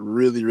is just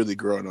really, really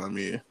growing on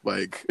me.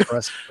 Like,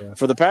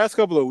 for the past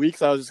couple of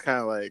weeks, I was just kind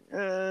of like,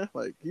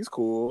 like, he's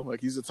cool.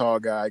 Like, he's a tall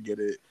guy, I get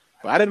it.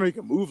 But I didn't know he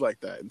could move like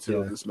that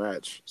until this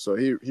match. So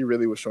he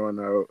really was showing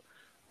out.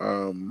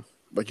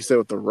 Like you said,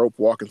 with the rope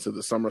walk into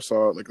the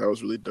somersault, like, that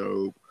was really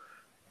dope.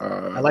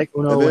 I like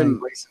Uno and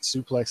Grayson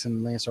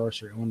suplexing Lance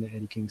Archer on the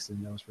Eddie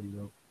Kingston. That was pretty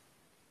dope.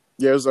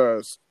 Yeah, it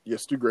was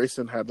Stu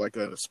Grayson had like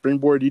a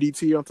springboard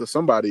DDT onto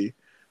somebody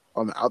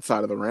on the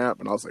outside of the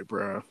ramp, and I was like,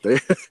 bro,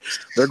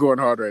 they're going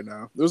hard right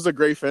now. It was a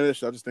great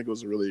finish. I just think it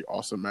was a really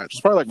awesome match. It's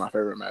probably like my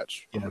favorite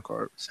match on the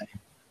card. Same.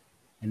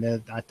 And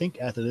then I think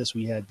after this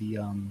we had the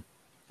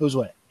it was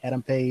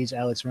Adam Page,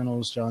 Alex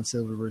Reynolds, John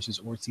Silver versus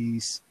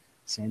Ortiz,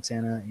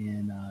 Santana,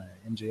 and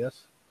MJF.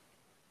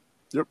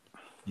 Yep.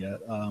 Yeah.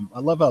 I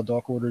love how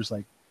Dark Order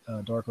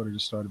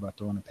just started by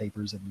throwing the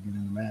papers at the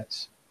beginning of the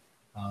match.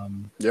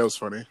 Yeah, it was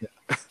funny. Yeah.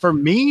 For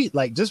me,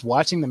 like just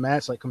watching the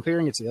match, like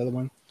comparing it to the other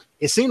one,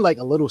 it seemed like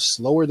a little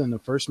slower than the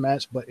first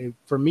match, but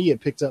for me,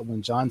 it picked up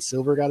when John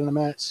Silver got in the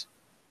match.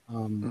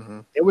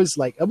 It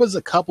was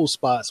a couple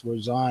spots where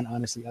John,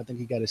 honestly, I think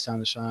he got his time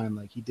to shine.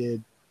 Like he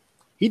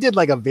did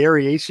like a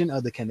variation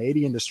of the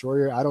Canadian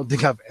Destroyer I don't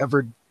think I've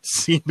ever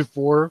seen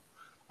before.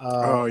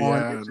 One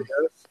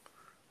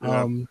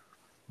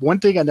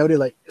thing I noted,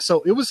 like,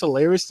 so it was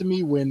hilarious to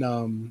me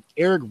when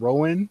Eric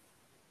Rowan,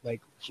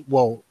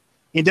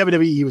 in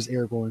WWE, he was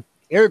Eric Rowan.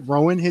 Eric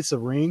Rowan hits a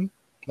ring,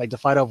 like to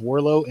fight off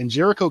Warlow, and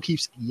Jericho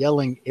keeps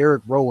yelling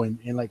Eric Rowan,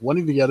 and like one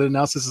of the other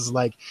announcers is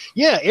like,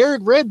 "Yeah,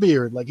 Eric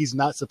Redbeard." Like he's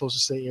not supposed to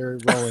say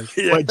Eric Rowan,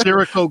 but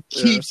Jericho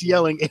keeps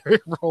yelling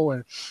Eric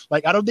Rowan.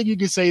 Like I don't think you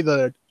can say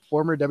the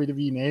former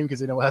WWE name because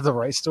they don't have the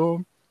rights to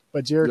him.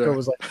 But Jericho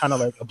was like kind of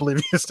like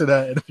oblivious to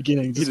that at the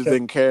beginning. He just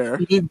didn't care.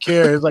 He didn't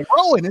care. It's like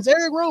Rowan. It's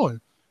Eric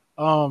Rowan.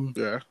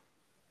 Yeah.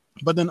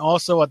 But then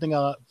also, I think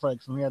I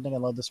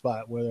love the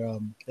spot where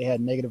they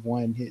had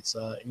 -1 hits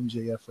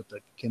MJF with the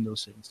kendo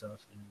stick and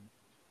stuff,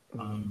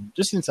 and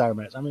just the entire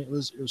match. I mean, it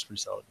was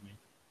pretty solid to me.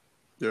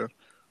 Yeah.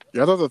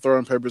 I thought the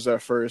throwing papers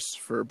at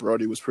first for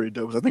Brodie was pretty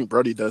dope. I think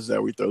Brodie does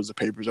that. Where he throws the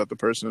papers at the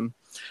person.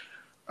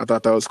 I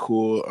thought that was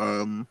cool.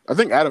 I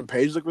think Adam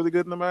Page looked really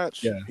good in the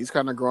match. Yeah, he's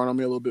kind of growing on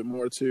me a little bit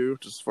more too,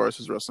 just as far as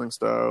his wrestling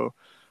style.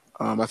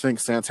 I think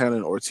Santana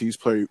and Ortiz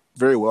play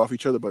very well off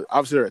each other, but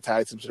obviously they're a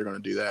tag team, so they're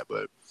going to do that.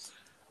 But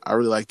I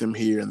really like them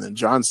here. And then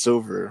John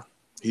Silver,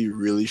 he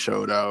really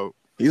showed out.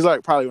 He's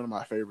like probably one of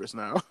my favorites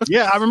now.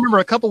 Yeah, I remember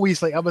a couple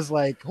weeks I was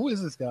like, "Who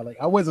is this guy?" Like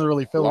I wasn't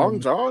really feeling Long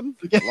John.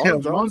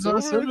 Long John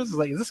Silver.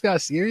 Like, is this guy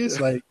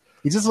serious? Like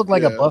he just looked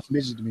like a buff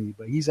midget to me,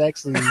 but he's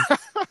actually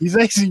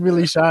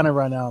really shining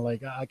right now.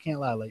 Like I can't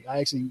lie. Like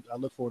I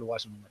look forward to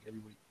watching him like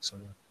every week. So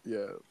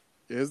yeah.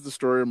 His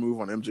destroyer move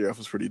on MJF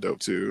was pretty dope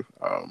too.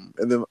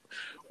 And then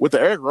with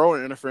the Eric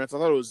Rowan interference, I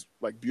thought it was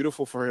like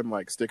beautiful for him,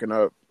 like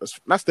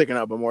not sticking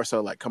up, but more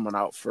so like coming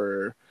out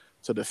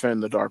to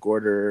defend the Dark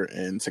Order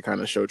and to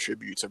kind of show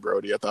tribute to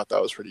Brodie. I thought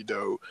that was pretty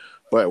dope.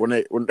 But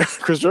when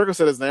Chris Jericho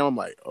said his name, I'm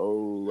like,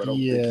 oh, I don't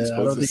think he's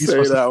supposed to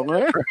say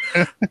that,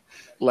 man.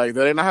 Like, do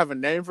they not have a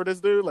name for this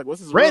dude? Like,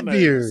 what's his real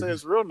name? Say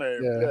his real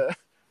name. Yeah.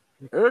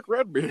 Eric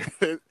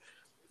Redbeard.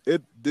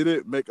 It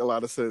didn't make a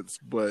lot of sense,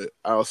 but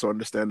I also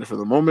understand it for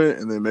the moment.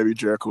 And then maybe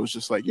Jericho was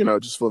just like,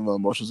 just feeling the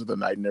emotions of the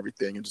night and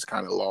everything, and just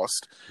kind of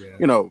lost,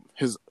 he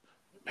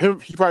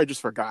probably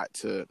just forgot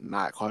to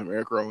not call him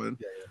Eric Rowan.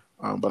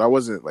 Yeah. But I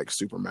wasn't like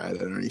super mad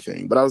at it or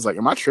anything. But I was like,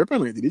 am I tripping?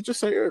 Like, did he just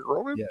say Eric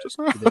Rowan just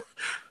now?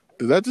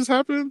 Did that just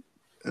happen?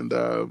 And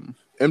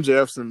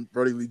MJF's and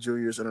Brodie Lee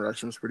Jr.'s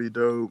interaction was pretty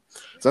dope.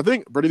 So I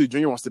think Brodie Lee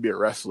Jr. wants to be a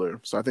wrestler.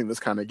 So I think this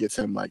kind of gets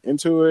him like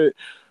into it.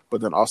 But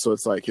then also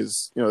it's like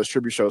his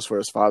tribute shows for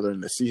his father,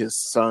 and to see his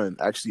son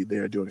actually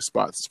there doing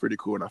spots is pretty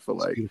cool. And I feel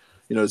like,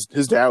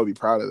 his dad would be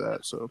proud of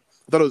that. So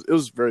I thought it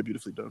was very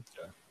beautifully done.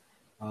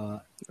 Yeah.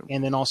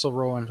 And then also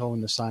Rowan holding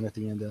the sign at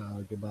the end,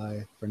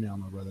 goodbye for now,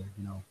 my brother.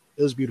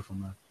 It was beautiful,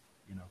 man.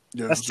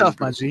 That's tough,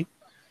 my G.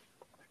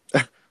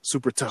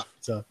 Super tough.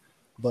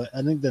 But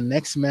I think the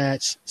next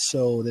match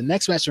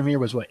from here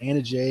was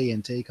Anna Jay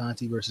and Tay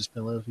Conti versus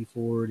Penelope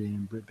Ford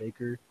and Britt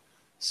Baker.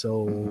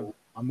 So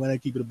I'm going to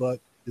keep it a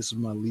buck. this was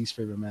my least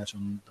favorite match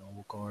on the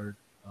whole card.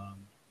 I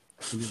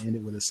think it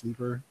ended with a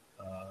sleeper.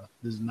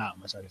 There's not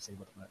much I can say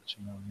about the match.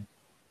 You know what I mean?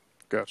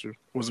 Gotcha.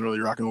 Wasn't really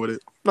rocking with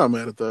it. Not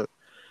mad at that.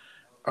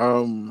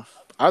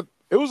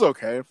 It was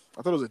okay.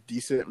 I thought it was a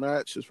decent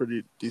match. It was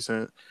pretty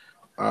decent.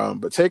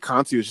 But Tay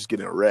Conti was just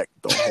getting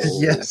wrecked the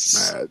whole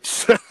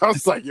match. I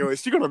was like, yo,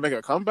 is she gonna make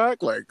a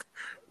comeback? Like,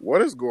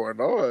 what is going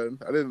on?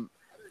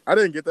 I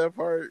didn't get that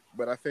part,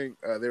 but I think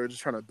they were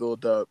just trying to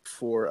build up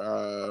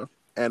for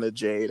Anna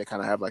Jay to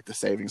kind of have like the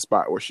saving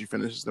spot where she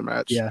finishes the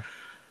match. Yeah.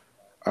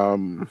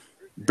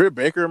 Britt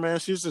Baker, man,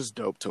 she's just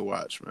dope to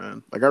watch,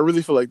 man. Like, I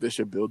really feel like they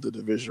should build the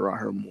division around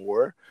her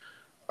more.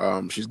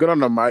 She's good on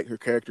the mic. Her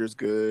character is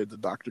good. The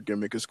doctor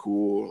gimmick is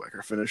cool. Like,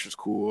 her finish is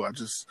cool.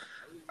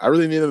 I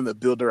really need them to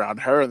build around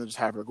her and then just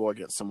have her go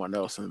against someone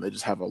else, and they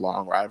just have a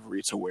long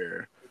rivalry to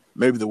where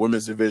maybe the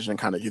women's division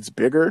kind of gets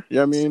bigger. You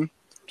know what I mean?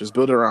 Just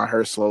build around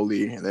her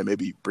slowly, and then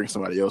maybe bring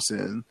somebody else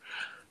in.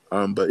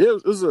 But yeah,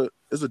 it was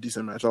a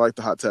decent match. I like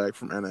the hot tag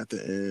from Anna at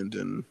the end,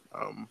 and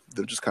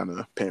them just kind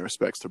of paying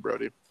respects to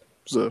Brodie.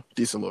 It was a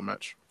decent little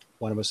match.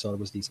 One of us thought it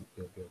was decent.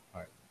 Good.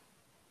 All right.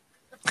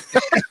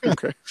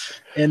 Okay.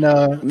 And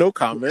no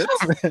comments.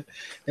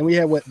 And we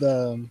had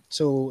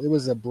so it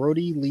was a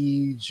Brodie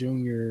Lee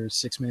Jr.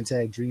 6-man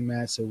tag dream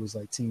match. So it was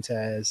like Team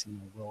Taz,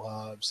 Will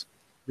Hobbs,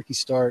 Ricky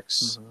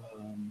Starks,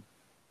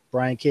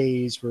 Brian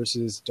Cage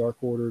versus Dark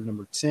Order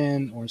number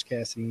 10, Orange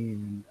Cassidy,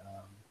 and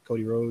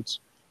Cody Rhodes.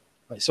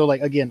 Right, so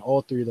like again,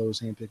 all three of those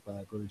handpicked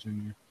by Brodie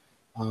Jr.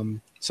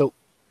 So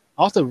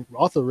off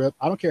the rip,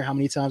 I don't care how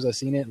many times I've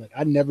seen it. Like,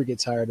 I never get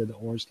tired of the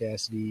Orange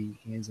Cassidy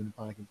hands in the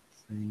pocket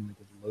thing, like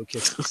with the low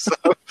kicks and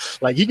stuff.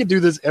 Like, he could do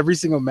this every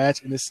single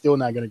match, and it's still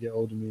not going to get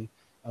old to me.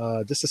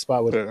 Just a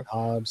spot with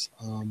Hobbs.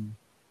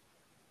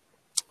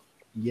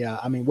 Yeah,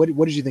 I mean, what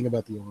did you think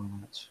about the overall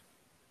match?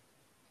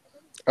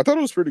 I thought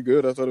it was pretty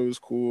good. I thought it was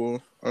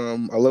cool. I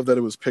love that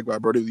it was picked by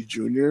Brodie Lee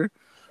Jr.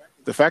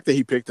 The fact that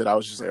he picked it, I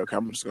was just like, okay,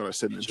 I'm just going to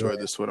sit and enjoy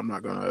this one. I'm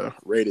not going to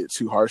rate it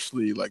too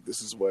harshly. Like, this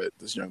is what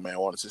this young man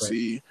wanted to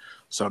see.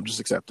 So I'm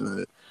just accepting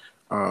it.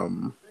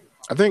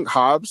 I think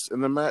Hobbs in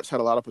the match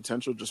had a lot of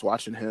potential. Just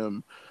watching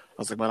him, I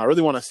was like, man, I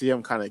really want to see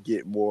him kind of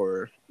get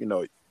more,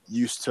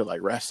 used to like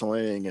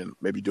wrestling and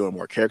maybe doing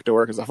more character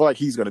work. Because I feel like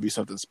he's going to be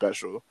something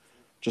special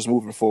just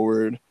moving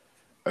forward.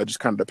 It just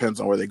kind of depends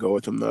on where they go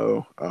with him,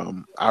 though.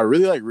 I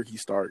really like Ricky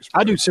Starks.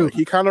 I do too. Like,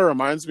 he kind of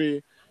reminds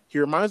me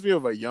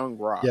of a young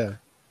Rock. Yeah.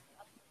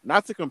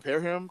 Not to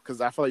compare him,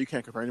 because I feel like you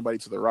can't compare anybody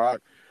to The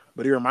Rock,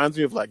 but he reminds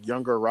me of like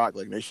younger Rock,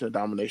 like Nation of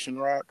Domination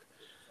Rock,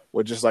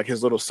 with just like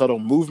his little subtle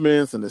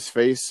movements and his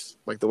face,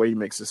 like the way he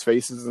makes his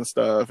faces and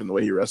stuff, and the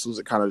way he wrestles.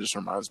 It kind of just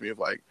reminds me of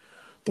like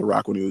The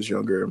Rock when he was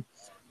younger.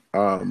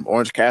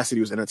 Orange Cassidy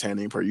was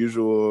entertaining per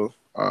usual.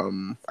 I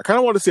kind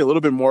of want to see a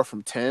little bit more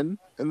from 10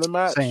 in the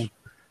match. Same.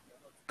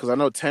 Because I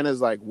know 10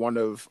 is like one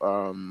of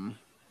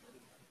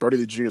Brodie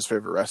Lee Jr.'s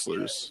favorite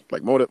wrestlers,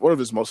 like one of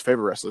his most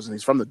favorite wrestlers, and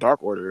he's from the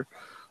Dark Order.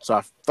 So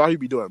I thought he'd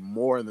be doing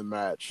more in the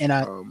match. And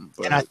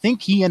I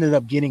think he ended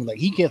up getting, like,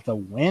 he get the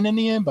win in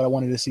the end, but I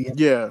wanted to see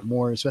him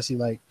more, especially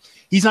like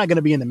he's not going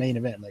to be in the main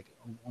event like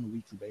on a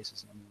weekly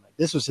basis. I mean, like,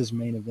 this was his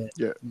main event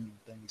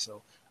thing.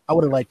 So I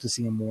would have liked to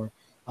see him more.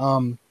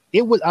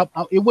 It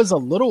was a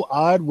little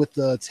odd with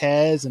the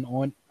Taz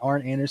and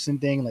Arn Anderson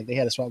thing. Like, they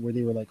had a spot where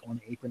they were like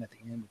on the apron at the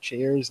end with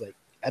chairs. Like,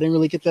 I didn't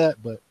really get that,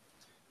 but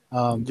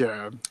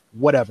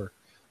whatever.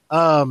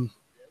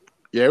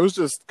 Yeah, it was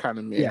just kind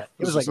of me. Yeah,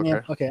 it was like,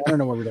 man, okay, I don't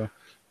know where we're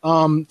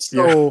going.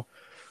 So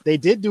they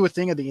did do a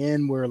thing at the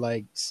end where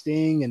like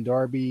Sting and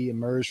Darby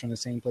emerged from the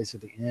same place at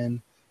the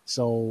end.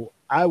 So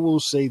I will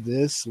say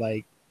this,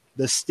 like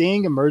the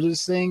Sting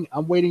emergence thing,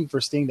 I'm waiting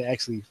for Sting to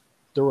actually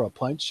throw a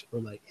punch or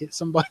like hit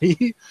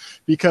somebody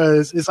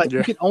because it's like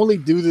you can only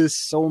do this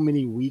so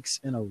many weeks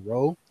in a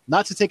row.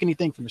 Not to take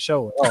anything from the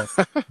show at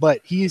all,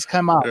 but he's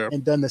come out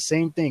and done the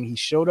same thing. He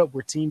showed up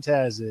where Team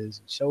Taz is,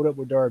 and showed up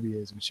where Darby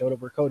is, and showed up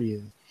where Cody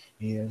is.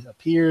 He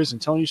appears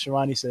and Tony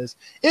Schiavone says,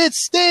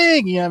 "It's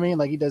Sting!" You know what I mean?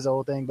 Like, he does the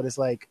whole thing, but it's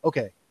like,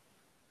 okay,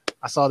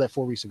 I saw that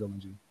 4 weeks ago,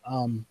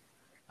 Manju.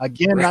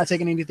 Again, not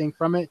taking anything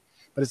from it,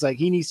 but it's like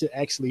he needs to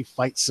actually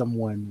fight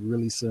someone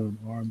really soon,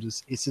 or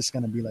it's just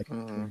going to be like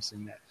a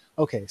thing that,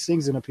 okay,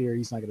 Sting's going to appear,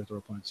 he's not going to throw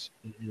a punch.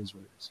 It is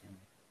what it is. You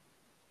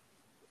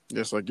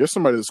know? Just like, get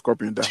somebody the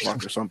Scorpion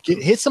Deathlock or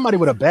something. Hit somebody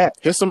with a bat.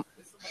 Hit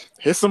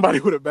somebody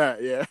with a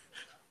bat, yeah.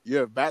 You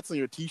have bats on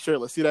your T-shirt.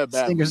 Let's see that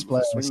bat. Stinger's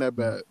blast. Swing that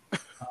bat.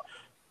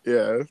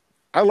 Yeah,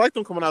 I like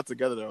them coming out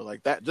together though.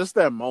 Like that, just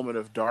that moment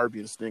of Darby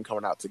and Sting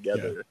coming out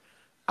together. Yeah.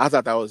 I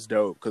thought that was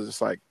dope because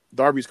it's like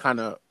Darby's kind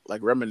of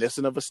like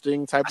reminiscent of a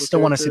Sting type. I still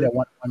want to see that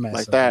one match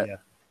like that.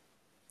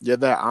 Yeah,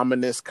 that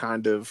ominous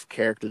kind of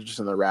character just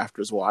in the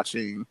rafters,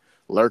 watching,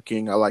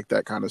 lurking. I like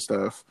that kind of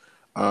stuff.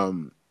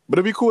 But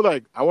it'd be cool.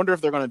 Like, I wonder if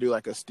they're gonna do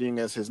like a Sting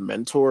as his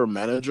mentor,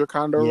 manager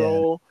kind of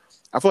role.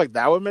 I feel like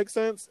that would make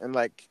sense, and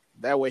like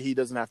that way he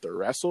doesn't have to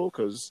wrestle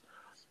because.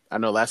 I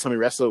know last time he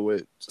wrestled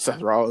with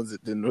Seth Rollins,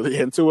 it didn't really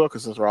end too well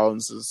because Seth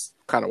Rollins is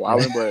kind of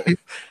wilding, but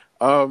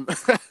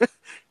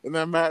in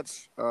that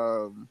match,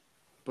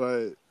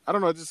 but I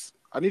don't know,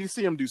 I need to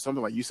see him do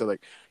something like you said,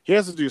 like he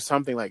has to do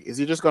something. Like, is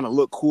he just gonna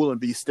look cool and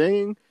be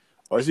Sting,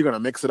 or is he gonna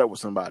mix it up with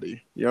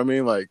somebody? You know what I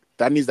mean? Like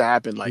that needs to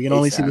happen. Like you can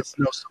only see ASAP.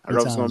 this. I don't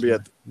know if it's gonna be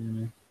at.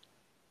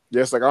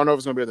 Yes, like I don't know if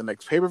it's gonna be at the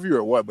next pay-per-view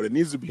or what, but it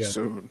needs to be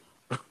soon.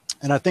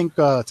 And I think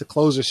to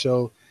close the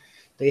show,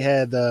 they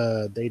had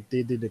they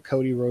did the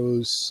Cody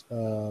Rhodes.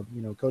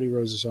 Cody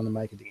Rhodes was on the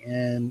mic at the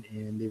end,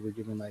 and they were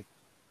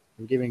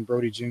giving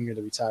Brodie Jr.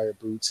 the retired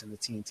boots and the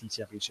TNT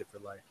Championship for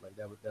life. Like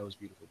that was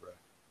beautiful, bro.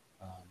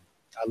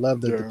 I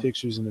love the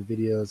pictures and the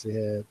videos they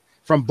had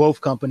from both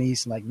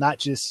companies, like not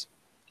just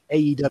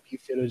AEW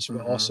footage,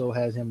 but also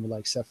had him with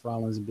like Seth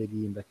Rollins and Big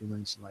E and Becky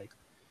Lynch, and like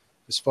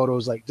just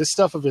photos, like just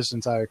stuff of his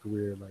entire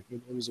career. Like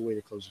it was a way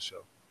to close the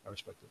show. I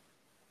respect it.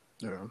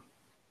 Yeah.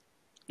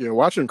 Yeah,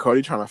 watching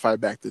Cody trying to fight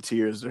back the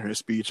tears during his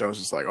speech, I was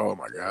just like, oh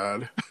my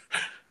God.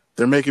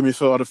 They're making me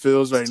feel all the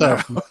feels right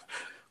now.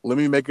 Let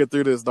me make it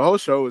through this. The whole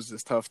show was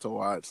just tough to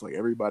watch. Like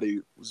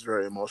everybody was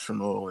very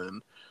emotional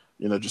and,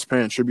 just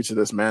paying tribute to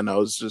this man that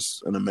was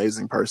just an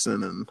amazing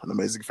person and an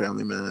amazing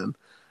family man.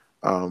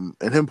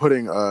 And him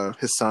putting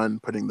his son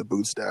putting the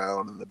boots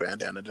down and the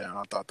bandana down,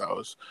 I thought that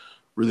was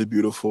really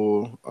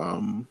beautiful.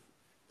 And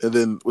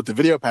then with the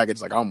video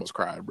package, like I almost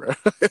cried, bro.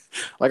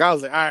 Like I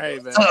was like, all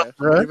right,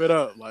 man, give it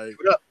up. Like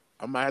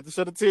I might have to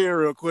shed a tear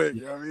real quick.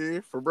 You know what I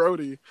mean? For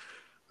Brodie.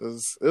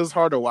 It was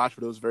hard to watch,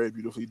 but it was very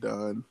beautifully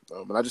done.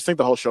 And I just think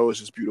the whole show is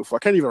just beautiful. I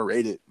can't even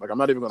rate it. Like I'm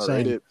not even going to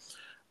rate it.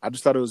 I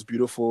just thought it was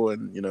beautiful,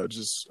 and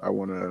I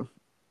want to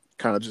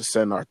kind of just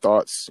send our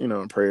thoughts,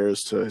 and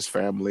prayers to his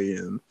family,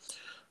 and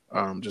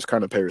just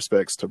kind of pay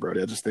respects to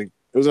Brodie. I just think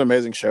it was an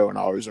amazing show, and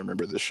I always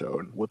remember this show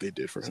and what they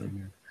did for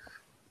him.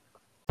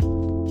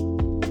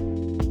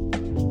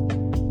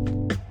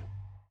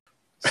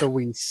 So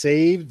we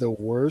saved the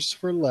worst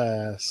for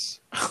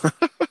last.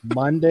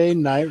 Monday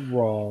Night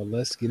Raw.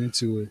 Let's get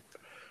into it.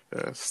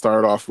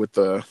 Start off with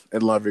the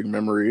in loving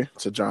memory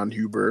to John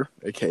Huber,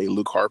 aka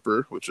Luke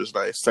Harper, which was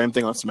nice. Same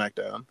thing on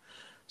SmackDown.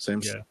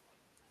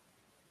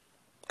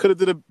 Could have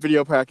did a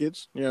video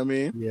package. You know what I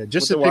mean? Yeah,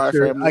 just a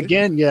picture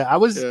again. Yeah, I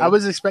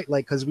was expecting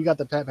because we got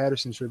the Pat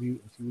Patterson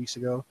tribute a few weeks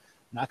ago.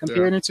 Not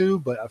comparing the two,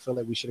 but I feel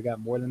like we should have got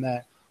more than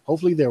that.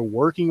 Hopefully, they're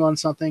working on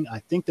something. I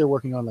think they're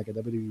working on like a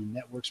WWE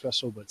Network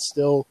special, but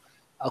still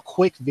a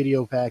quick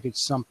video package.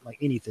 Something like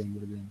anything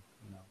would have been.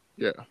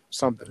 Yeah,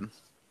 something.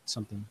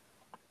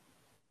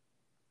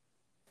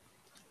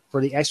 For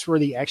the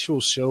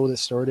actual show that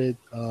started,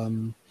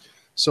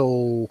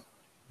 so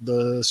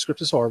the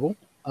script is horrible.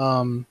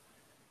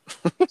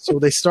 So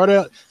they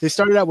started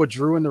out with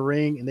Drew in the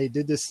ring, and they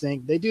did this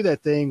thing. They do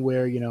that thing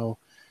where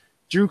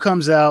Drew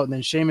comes out, and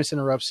then Sheamus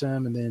interrupts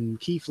him, and then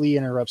Keith Lee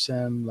interrupts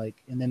him,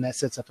 and then that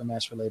sets up a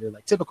match for later,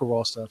 like typical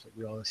Raw stuff. Like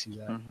we always see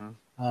that.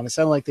 It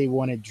sounded like they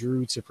wanted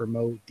Drew to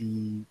promote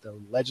the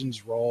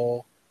Legends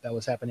Raw that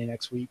was happening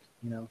next week,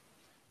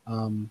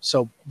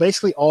 So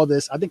basically all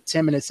this, I think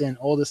 10 minutes in,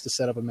 all this to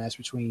set up a match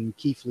between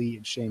Keith Lee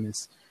and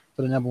Sheamus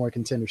for the number one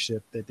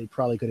contendership that they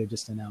probably could have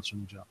just announced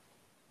from the jump.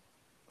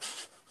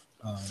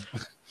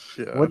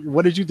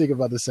 What did you think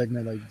about this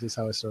segment? Like just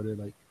how it started?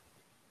 Like,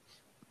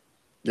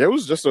 yeah, it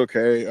was just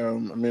okay. I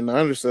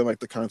understand like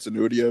the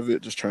continuity of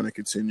it, just trying to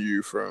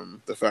continue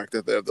from the fact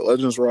that they have the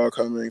Legends Raw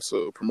coming,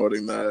 so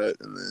promoting that,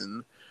 and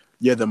then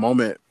the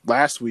moment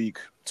last week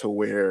to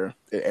where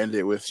it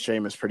ended with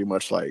Sheamus pretty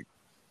much like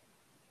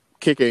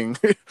kicking,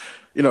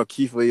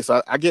 Keith Lee.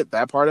 So I get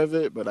that part of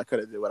it, but I could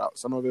have did without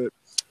some of it.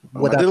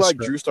 I did like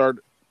Drew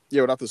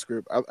without the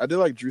script. I did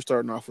like Drew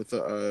starting off with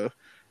the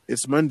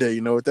it's Monday,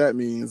 you know what that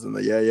means, and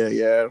the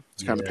yeah.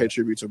 It's kind of pay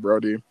tribute to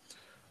Brodie.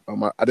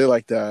 I did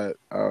like that.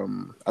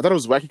 I thought it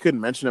was wacky.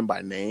 Couldn't mention him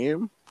by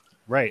name,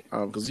 right?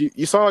 Because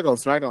you saw like on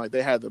SmackDown, like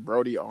they had the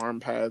Brodie arm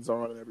pads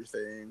on and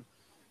everything.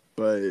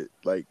 But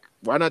like,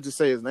 why not just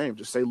say his name?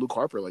 Just say Luke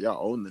Harper. Like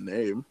y'all own the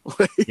name.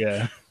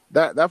 Yeah.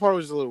 That part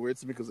was just a little weird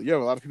to me because you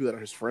have a lot of people that are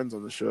his friends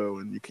on the show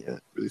and you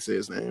can't really say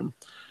his name.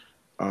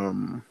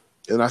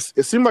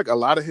 It seemed like a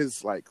lot of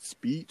his like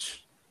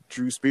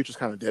Drew's speech was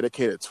kind of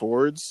dedicated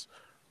towards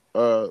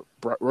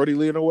Brodie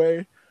Lee in a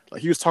way.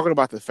 Like he was talking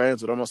about the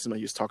fans, but it almost seemed like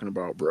he was talking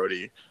about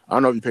Brodie. I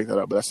don't know if you picked that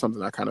up, but that's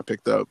something I kind of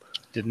picked up.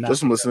 Just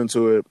from listening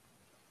to it.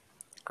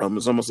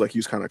 It's almost like he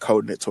was kind of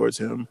coding it towards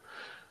him.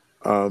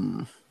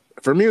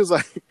 For me, it was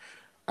like,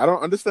 I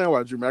don't understand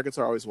why Drew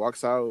McIntyre always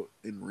walks out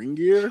in ring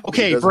gear.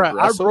 Okay, bro,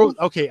 I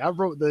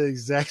wrote the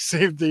exact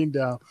same thing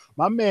down.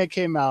 My man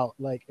came out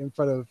like in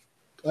front of,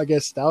 I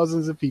guess,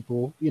 thousands of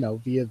people,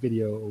 via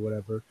video or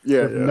whatever.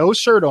 With no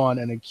shirt on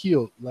and a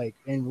kilt, like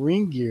in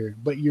ring gear,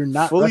 but you're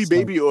not fully wrestling.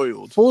 baby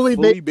oiled, fully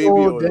baby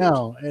oiled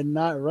down, and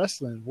not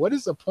wrestling. What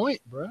is the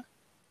point, bro?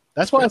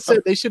 That's why I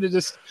said they should have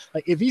just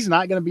like if he's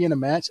not going to be in a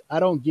match,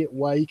 I don't get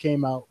why he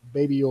came out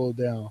baby oiled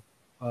down.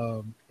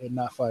 And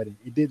not fighting.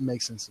 It didn't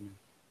make sense to me.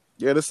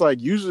 Yeah, it's like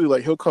usually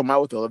like he'll come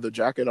out with a leather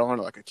jacket on,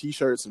 or like a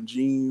t-shirt, some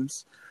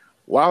jeans.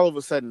 While all of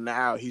a sudden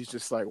now he's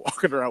just like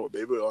walking around with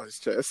baby oil on his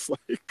chest,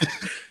 like,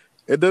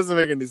 It doesn't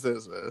make any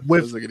sense, man.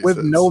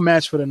 With no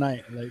match for the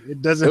night. Like it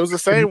doesn't. It was the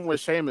same with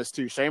Sheamus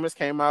too. Sheamus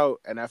came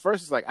out, and at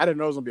first it's like I didn't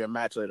know it was gonna be a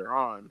match later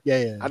on.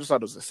 Yeah. I just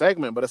thought it was a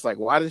segment, but it's like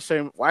why is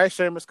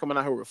Sheamus coming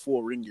out here with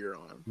full ring gear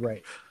on?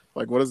 Right.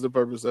 Like what is the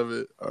purpose of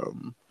it?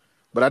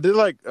 But I did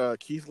like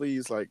Keith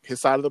Lee's like his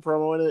side of the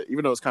promo in it,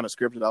 even though it's kind of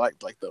scripted. I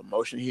liked like the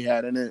emotion he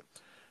had in it.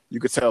 You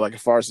could tell like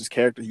as far as his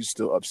character, he's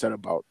still upset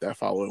about that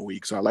following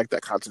week. So I like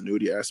that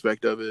continuity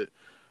aspect of it.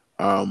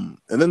 And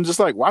then just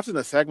like watching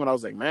the segment, I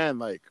was like, man,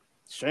 like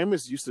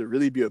Sheamus used to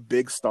really be a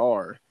big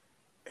star,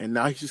 and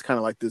now he's just kind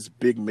of like this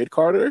big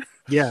mid-carder.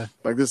 Yeah,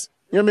 like this.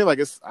 You know what I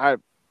mean?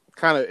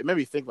 Like it made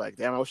me think like,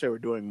 damn, I wish they were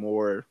doing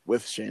more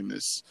with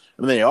Sheamus.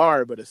 I mean, they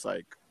are, but it's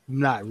like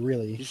not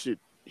really. He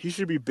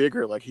should be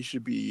bigger. Like he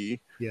should be.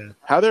 Yeah.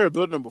 How they were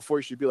building him before,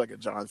 he should be like a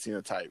John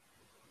Cena type,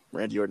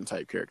 Randy Orton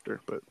type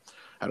character, but.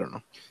 I don't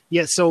know.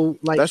 Yeah, so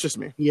like that's just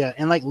me. Yeah,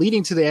 and like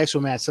leading to the actual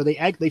match, so they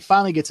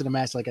finally get to the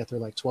match like after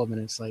like 12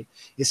 minutes. Like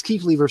it's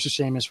Keith Lee versus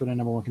Sheamus for the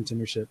number one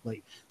contendership.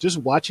 Like just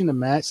watching the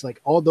match,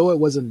 like although it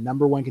was a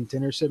number one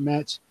contendership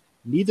match,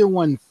 neither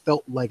one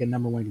felt like a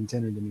number one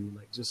contender to me.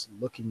 Like just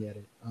looking at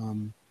it,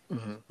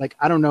 like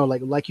I don't know,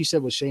 like you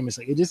said with Sheamus,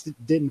 like it just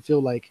didn't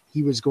feel like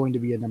he was going to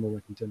be a number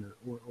one contender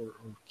or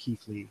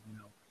Keith Lee, you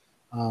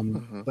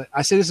know. But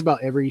I say this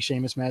about every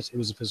Sheamus match; it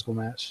was a physical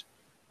match.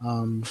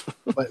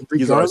 But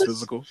he's always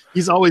physical.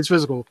 He's always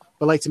physical.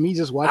 But like to me,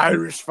 just watching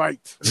Irish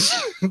fight.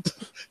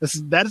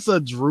 that's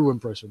a Drew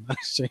impression.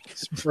 That's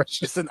James'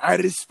 impression. It's an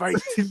Irish fight.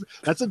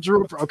 That's a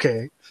Drew.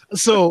 Okay,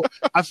 so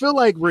I feel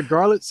like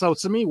regardless. So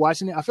to me,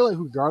 watching it, I feel like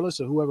regardless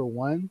of whoever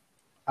won,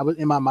 I was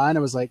in my mind.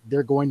 I was like,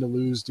 they're going to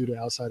lose due to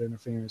outside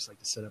interference, like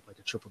to set up like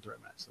a triple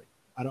threat match.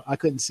 Like I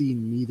couldn't see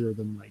neither of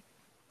them like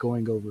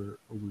going over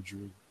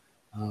Drew.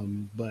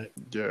 But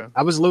yeah,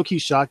 I was low key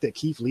shocked that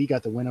Keith Lee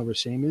got the win over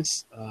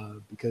Sheamus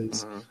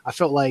because I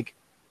felt like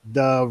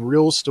the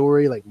real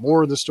story, like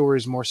more of the story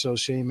is more so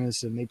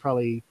Sheamus, and they're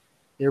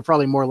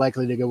probably more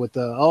likely to go with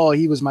the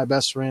he was my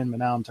best friend, but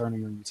now I'm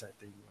turning on you type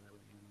thing.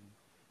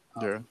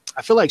 Whatever.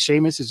 I feel like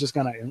Sheamus is just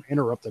gonna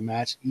interrupt the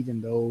match, even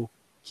though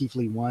Keith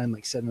Lee won,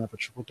 like setting up a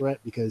triple threat,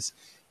 because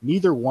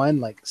neither one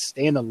like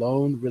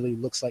standalone really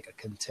looks like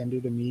a contender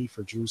to me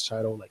for Drew's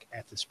title, like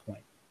at this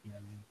point. You know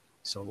what I mean?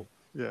 So.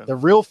 Yeah. The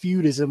real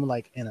feud is in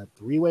a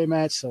 3-way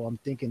match, so I'm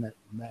thinking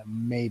that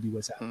may be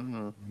what's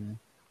happening.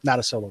 Not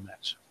a solo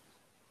match.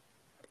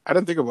 I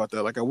didn't think about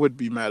that. Like I would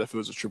be mad if it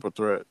was a triple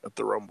threat at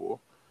the Rumble,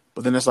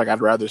 but then it's like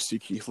I'd rather see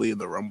Keith Lee in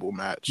the Rumble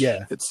match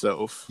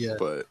itself. Yeah.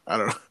 But I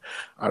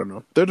don't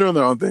know. They're doing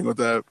their own thing with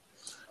that.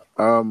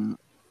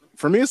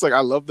 For me, it's like I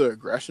love the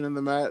aggression in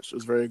the match. It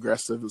was very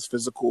aggressive. It was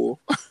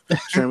physical.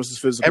 Sheamus is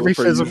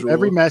physical.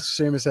 Every match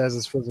Sheamus has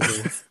is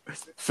physical.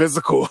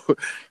 Physical.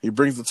 He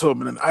brings it to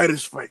him in an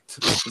Irish fight.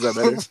 Is that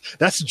better?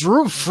 That's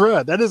Drew,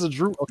 bruh. That is a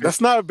Drew. Okay.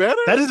 That's not better.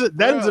 That is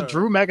a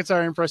Drew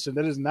McIntyre impression.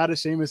 That is not a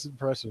Sheamus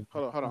impression.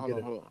 Hold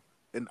on.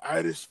 An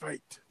Irish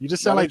fight. You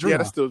just sound like Drew. Yeah,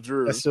 that's still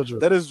Drew.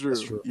 That is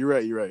Drew. You're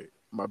right.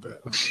 My bad.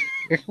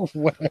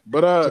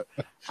 But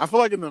I feel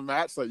like in the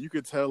match, like you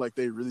could tell, like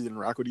they really didn't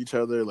rock with each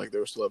other. Like they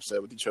were still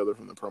upset with each other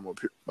from the promo,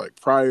 like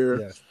prior.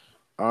 Yeah.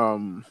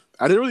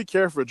 I didn't really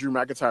care for Drew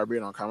McIntyre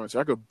being on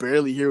commentary. I could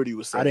barely hear what he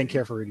was saying. I didn't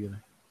care for it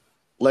either.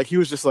 Like he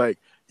was just like,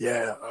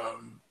 yeah.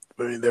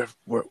 I mean,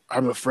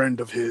 I'm a friend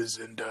of his,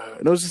 and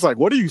it was just like,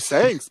 what are you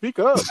saying? Speak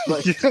up,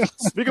 like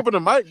speak up in the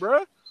mic,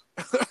 bro.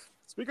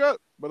 Speak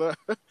up. But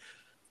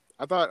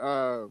I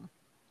thought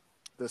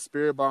the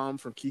Spirit Bomb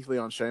from Keith Lee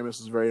on Sheamus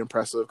was very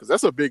impressive because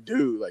that's a big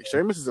dude. Like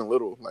Sheamus isn't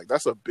little. Like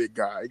that's a big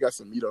guy. He got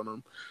some meat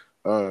on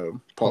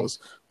him. Pause.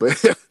 But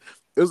I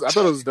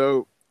thought it was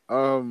dope.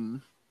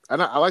 And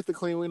I like the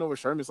clean win over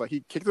Sheamus. Like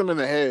he kicked him in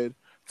the head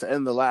to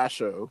end the last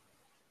show.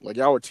 Like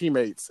y'all were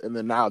teammates, and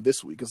then now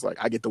this week it's like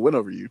I get the win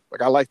over you.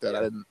 Like I like that.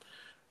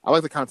 I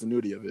like the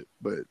continuity of it,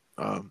 but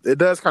it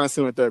does kind of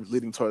seem like they're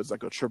leading towards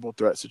like a triple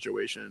threat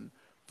situation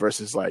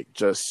versus like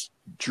just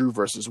Drew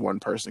versus one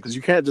person, because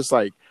you can't just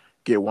like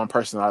get one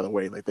person out of the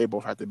way. Like they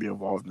both have to be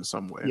involved in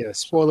some way. Yeah.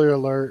 Spoiler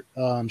alert: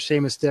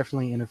 Sheamus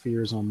definitely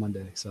interferes on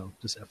Monday, so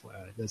just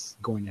FYI, that's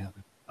going to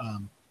happen.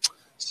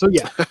 So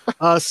yeah.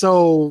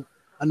 So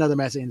another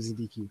match ends in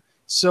DQ.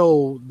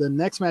 So the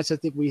next match I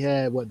think we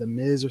had The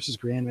Miz versus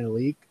Grand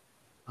Metalik.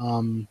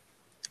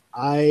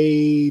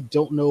 I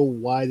don't know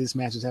why this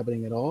match is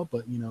happening at all,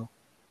 but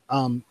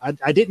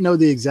I didn't know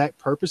the exact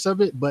purpose of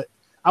it, but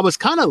I was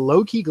kind of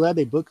low key glad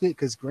they booked it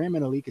because Grand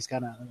Metalik is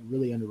kind of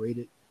really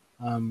underrated.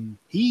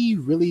 He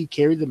really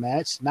carried the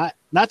match. Not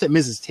that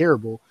Miz is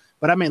terrible,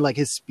 but I mean like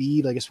his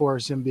speed, like as far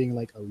as him being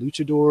like a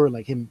luchador,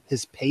 like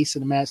his pace in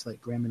the match, like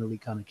Grand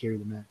Metalik kind of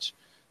carried the match.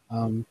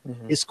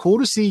 It's cool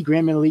to see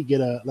Grand Metalik get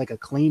a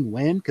clean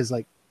win because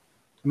like,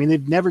 I mean,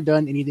 they've never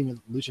done anything with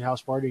Lucha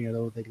House Party, and I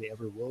don't think they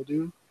ever will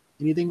do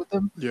anything with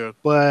them. Yeah.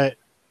 But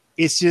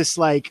it's just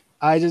like,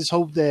 I just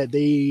hope that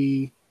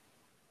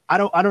I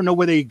don't know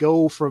where they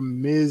go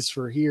from Miz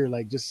for here,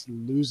 like just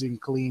losing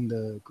clean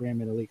to Grand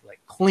Metalik, like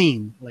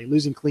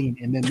losing clean.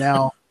 And then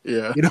now,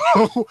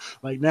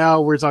 like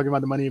now we're talking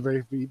about the Money in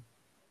Very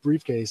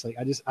Briefcase. Like,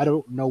 I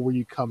don't know where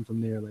you come from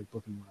there, like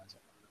booking wise.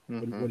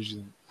 What did you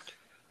think?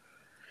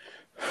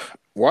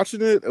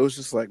 Watching it, it was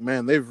just like,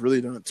 man, they've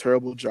really done a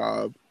terrible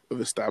job of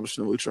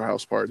establishing the Lucha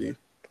House Party.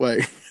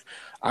 Like,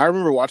 I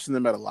remember watching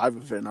them at a live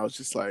event, and I was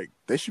just like,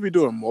 they should be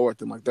doing more with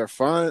them. Like, they're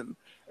fun.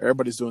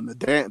 Everybody's doing the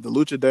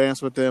Lucha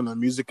dance with them. The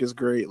music is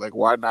great. Like,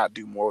 why not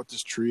do more with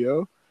this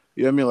trio?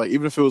 You know what I mean? Like,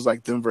 even if it was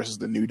like them versus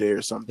the New Day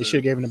or something. They should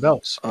have given them the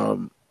belts. Yeah,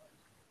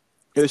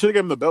 they should have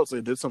given them the belts. So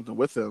they did something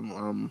with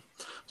them.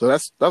 So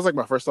that was like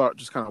my first thought,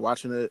 just kind of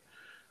watching it.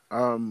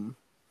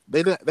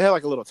 They had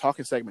like a little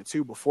talking segment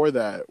too before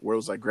that, where it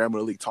was like Grandma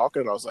League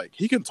talking, and I was like,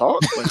 he can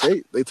talk.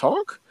 Like they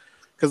talk,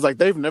 because like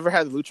they've never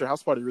had the Lucha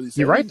House Party really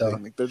say You're right, anything. though.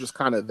 Like they're just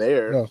kind of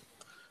there.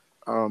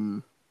 Yeah.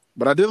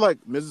 But I did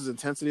like Miz's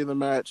intensity in the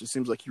match. It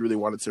seems like he really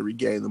wanted to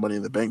regain the Money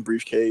in the Bank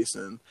briefcase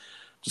and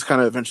just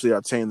kind of eventually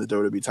obtain the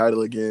WWE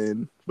title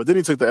again. But then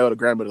he took the L to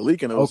Grandma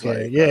League, and it was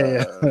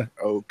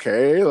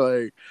okay,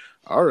 like,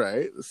 all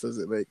right, this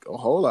doesn't make a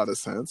whole lot of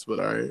sense, but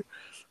all right.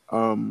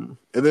 And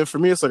then for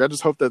me, it's like I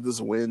just hope that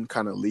this win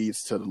kind of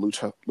leads to the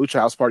Lucha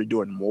House Party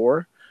doing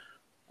more.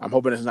 I'm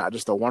hoping it's not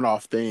just a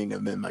one-off thing,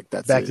 and then like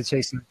that's back it. To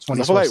chasing the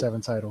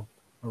 24/7 title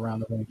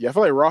around the ring. Yeah, I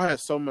feel like Raw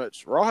has so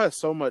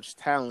much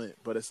talent,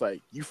 but it's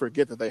like you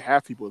forget that they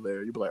have people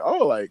there. You be like,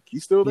 oh, like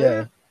he's still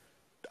there. Yeah.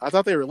 I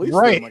thought they released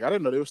him. Like I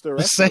didn't know they were still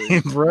wrestling.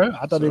 Same, bro.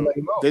 I thought they let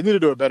him go. They need to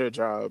do a better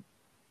job.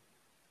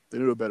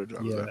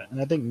 Yeah,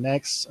 and I think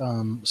next,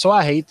 so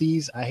I hate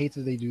these. I hate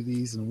that they do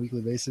these on a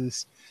weekly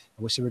basis.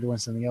 I wish they were doing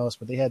something else,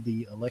 but they had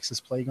the Alexa's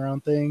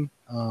Playground thing.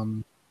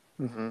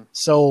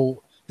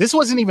 So this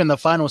wasn't even the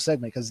final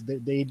segment, because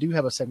they do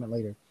have a segment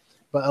later.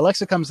 But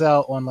Alexa comes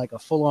out on like a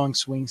full-on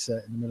swing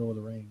set in the middle of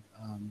the ring.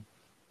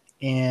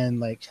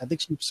 And like, I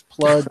think she's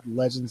plugged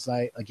Legends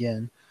Night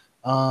again.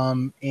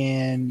 And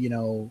you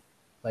know,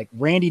 like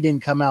Randy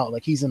didn't come out,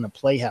 like he's in the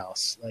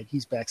Playhouse, like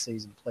he's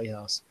backstage in the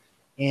Playhouse.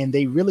 And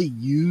they really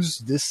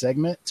used this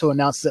segment to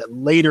announce that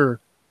later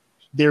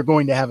they're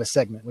going to have a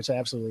segment, which I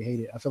absolutely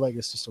hate it. I feel like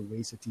it's just a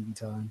waste of TV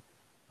time.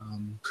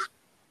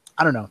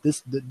 I don't know.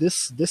 This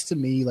to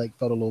me like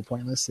felt a little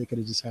pointless. They could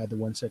have just had the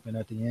one segment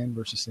at the end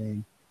versus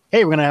saying,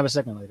 "Hey, we're gonna have a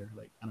segment later."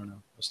 Like, I don't know.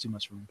 It was too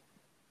much for me.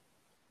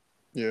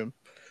 Yeah,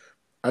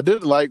 I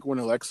did like when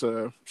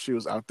Alexa, she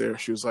was out there.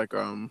 She was like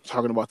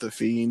talking about the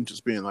Fiend,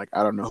 just being like,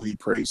 "I don't know who he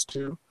prays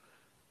to."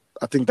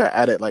 I think that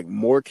added like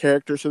more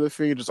character to the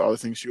Fiend, just all the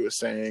things she was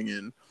saying,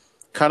 and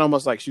kind of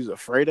almost like she's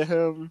afraid of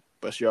him,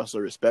 but she also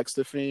respects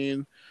the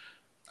Fiend.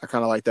 I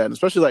kind of like that, and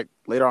especially like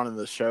later on in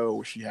the show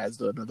where she has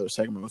another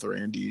segment with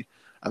Randy.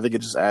 I think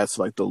it just adds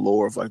to like the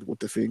lore of like what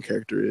the Fiend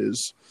character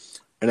is,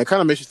 and it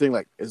kind of makes you think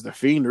like, is the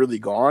Fiend really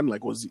gone?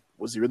 Like, was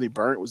he really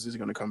burnt? Was he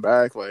going to come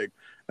back? Like,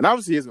 and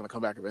obviously he's going to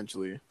come back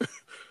eventually.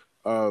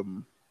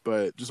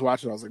 But just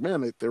watching, I was like,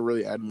 man, they're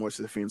really adding more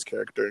to the Fiend's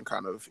character, and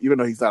kind of, even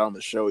though he's not on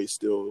the show, he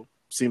still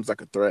seems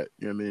like a threat.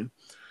 You know what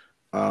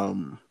I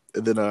mean?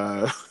 And then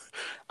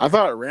I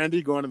thought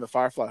Randy going in the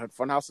Firefly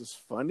Funhouse is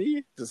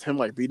funny. Just him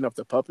like beating up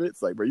the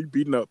puppets. Like, bro, you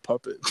beating up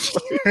puppets?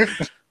 Like,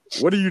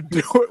 what are you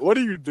doing? What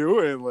are you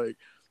doing? Like,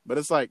 but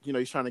it's like, you know,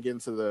 he's trying to get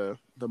into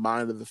the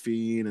mind of the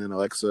Fiend and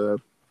Alexa.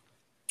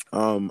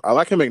 I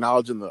like him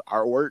acknowledging the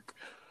artwork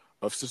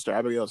of Sister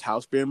Abigail's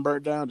house being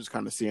burnt down. Just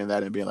kind of seeing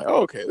that and being like,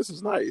 oh, okay, this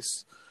is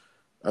nice.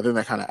 I think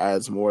that kind of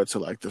adds more to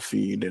like the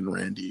Fiend and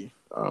Randy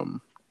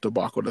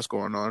debacle that's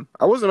going on.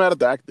 I wasn't mad at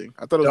the acting.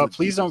 I thought it was.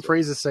 Please don't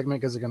praise this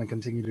segment, because they're going to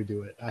continue to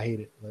do it. I hate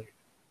it. Like,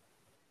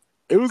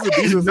 it was a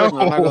decent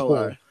segment. I'm not gonna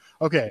lie.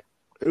 Okay,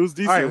 it was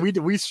decent. All right,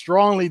 we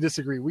strongly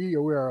disagree. We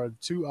are on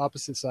two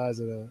opposite sides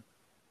of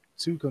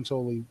two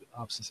totally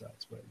opposite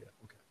sides. But yeah,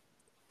 okay.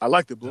 I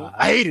liked it, bro.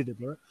 I hated it,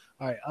 bro.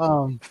 All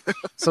right.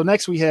 So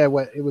next we had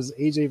it was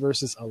AJ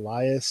versus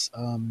Elias.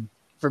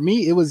 For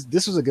me,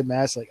 this was a good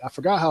match. Like, I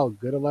forgot how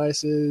good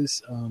Elias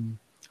is.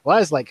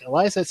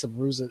 Elias had some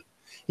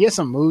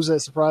moves that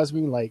surprised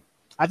me. Like,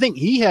 I think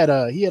he had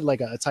like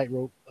a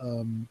tightrope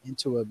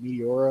into a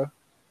Meteora,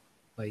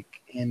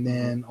 like, and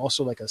then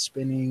also like a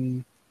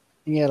spinning.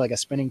 He had like a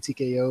spinning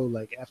TKO.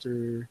 Like,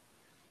 after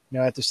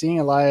seeing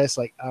Elias,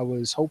 like, I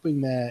was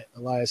hoping that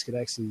Elias could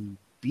actually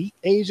beat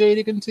AJ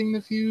to continue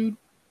the feud,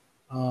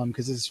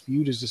 because this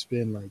feud has just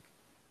been like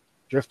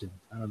drifting.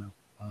 I don't know.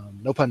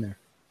 No pun there.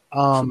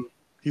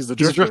 He's the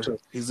drifter.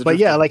 But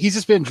yeah, like, he's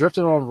just been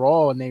drifting on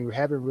Raw, and they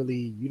haven't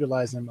really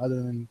utilized him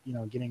other than, you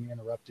know, getting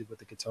interrupted with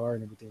the guitar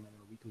and everything on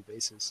a weekly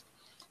basis.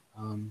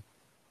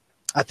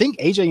 I think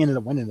AJ ended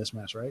up winning this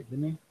match, right?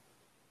 Didn't he?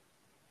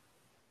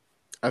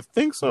 I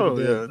think so.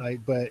 Yeah.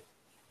 Like, but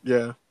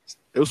yeah,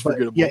 it was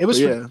forgettable. Yeah, it was.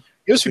 It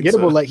was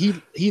forgettable. So. Like,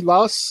 he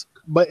lost,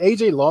 but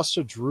AJ lost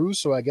to Drew,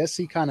 so I guess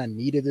he kind of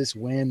needed this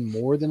win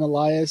more than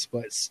Elias.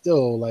 But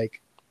still, like,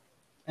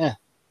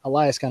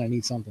 Elias kind of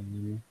needs something.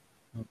 You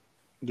know?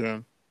 Yeah.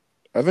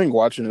 I think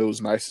watching it was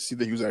nice to see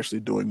that he was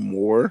actually doing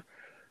more.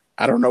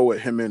 I don't know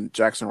what him and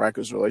Jackson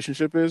Ryker's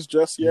relationship is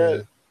just yet.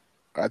 Yeah.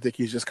 I think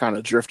he's just kind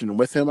of drifting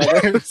with him, I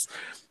guess.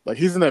 Like,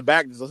 he's in the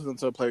back just listening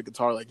to him play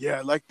guitar, like, yeah,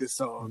 I like this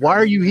song. Why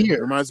are you here?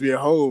 It reminds me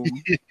of home.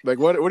 Like,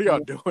 what are y'all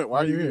doing? Why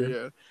are you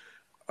here?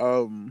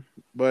 Yeah.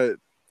 But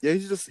yeah,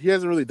 he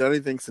hasn't really done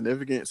anything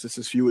significant since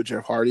his feud with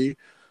Jeff Hardy.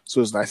 So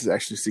it's nice to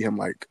actually see him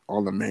like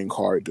on the main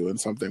card doing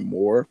something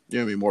more, you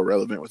know what I mean, more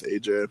relevant with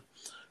AJ.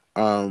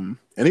 And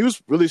he was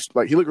really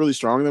like he looked really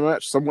strong in the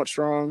match, somewhat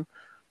strong.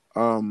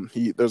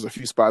 There's a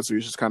few spots where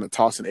he's just kind of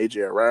tossing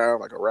AJ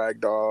around like a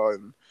rag doll,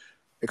 and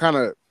it kind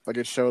of like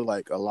it showed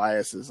like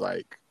Elias is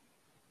like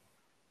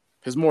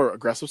his more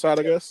aggressive side,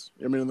 I guess.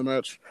 You know what I mean, in the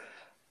match.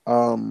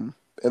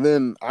 And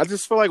then I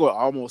just feel like what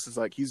almost is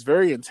like he's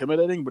very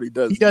intimidating, but he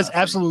does nothing.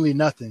 Absolutely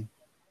nothing.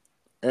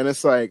 And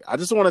it's like I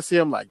just want to see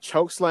him like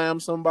choke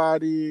slam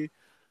somebody,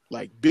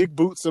 like big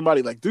boot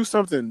somebody, like do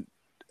something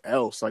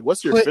else. Like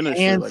what's your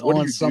finisher? Like what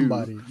do you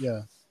somebody? do?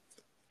 Yeah.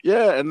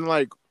 Yeah, and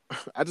like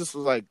I just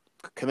was like,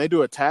 can they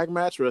do a tag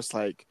match where it's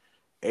like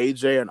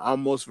AJ and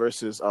Almost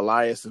versus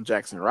Elias and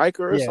Jackson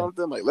Riker or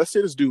something? Like let's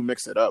say this dude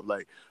mix it up.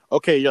 Like,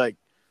 okay,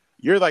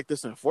 you're like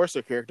this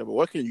enforcer character, but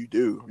what can you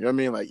do? You know what I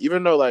mean? Like,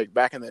 even though like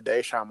back in the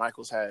day, Shawn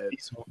Michaels had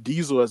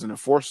Diesel as an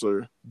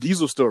enforcer,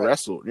 Diesel still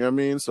wrestled. You know what I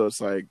mean? So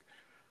it's like,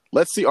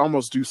 let's see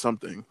Almost do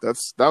something. That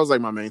was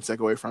like my main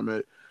takeaway from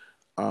it.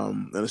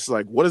 And it's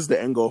like, what is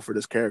the end goal for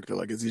this character?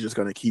 Like, is he just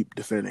going to keep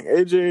defending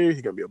AJ?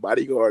 He going to be a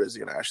bodyguard? Is he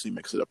going to actually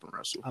mix it up and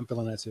wrestle? I'm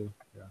feeling that too.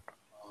 Yeah.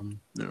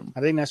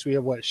 I think next we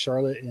have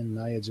Charlotte and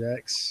Nia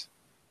Jax.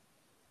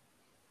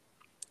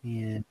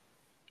 And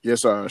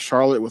yes,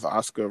 Charlotte with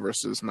Asuka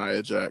versus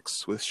Nia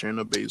Jax with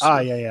Shayna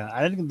Baszler. Yeah.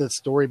 I think the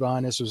story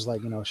behind this was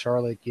like,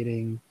 Charlotte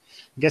getting,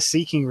 I guess,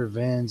 seeking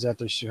revenge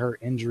after her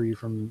injury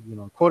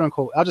from, quote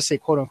unquote, I'll just say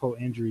quote unquote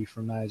injury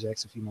from Nia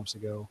Jax a few months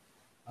ago.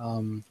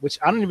 Which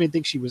I don't even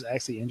think she was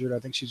actually injured. I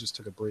think she just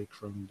took a break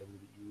from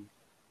WWE.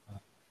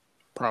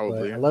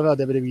 Probably. But I love how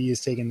WWE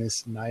is taking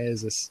this Nia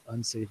as this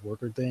unsafe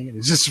worker thing, and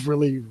it's just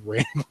really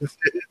ran with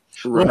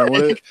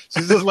it.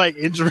 She's just like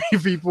injuring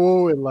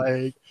people and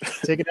like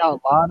taking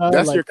out Lana.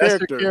 That's, like, your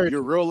character.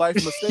 Your real life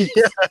mistakes.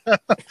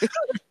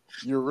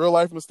 Your real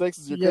life mistakes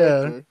is your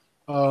character.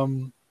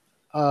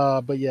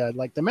 But yeah,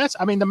 like the match.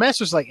 I mean, the match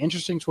was like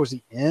interesting towards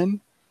the end.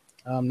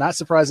 Not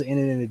surprised it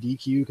ended in a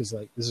DQ because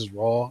like this is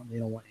Raw. They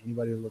don't want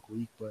anybody to look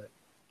weak, but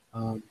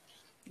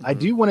I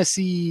do want to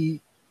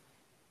see.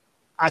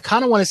 I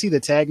kind of want to see the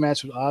tag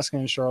match with Asuka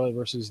and Charlotte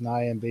versus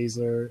Nia and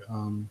Baszler.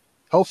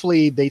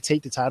 Hopefully they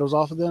take the titles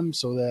off of them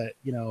so that,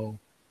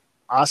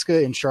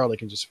 Asuka and Charlotte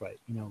can just fight.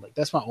 Like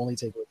that's my only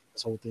takeaway from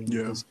this whole thing.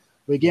 Yeah. Because,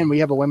 again, we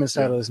have a women's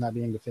title that's not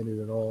being defended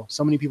at all.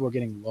 So many people are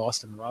getting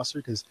lost in the roster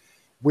because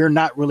we're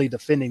not really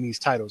defending these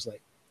titles.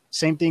 Like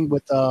same thing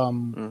with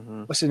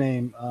what's her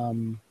name?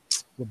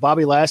 With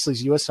Bobby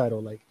Lashley's U.S.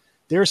 title. Like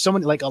there are so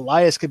many. Like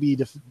Elias could be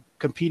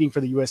competing for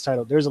the U.S.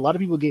 title. There's a lot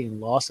of people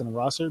getting lost in the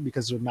roster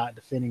because they're not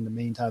defending the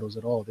main titles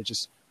at all. They're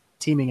just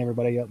teaming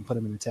everybody up and put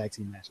them in the tag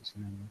team matches.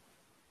 You know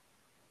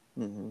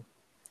what I mean?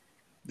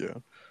 Yeah.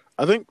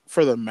 I think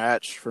for the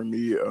match, for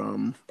me,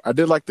 I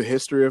did like the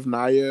history of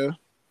Nia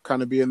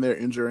kind of being there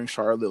injuring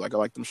Charlotte. Like I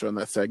like them showing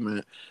that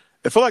segment.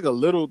 It felt like a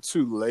little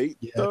too late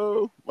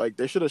though. Like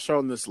they should have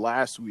shown this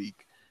last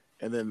week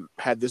and then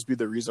had this be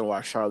the reason why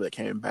Charlotte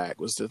came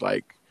back was to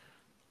like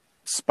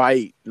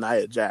spite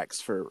Nia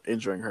Jax for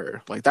injuring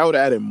her. Like that would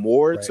have added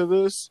more to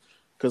this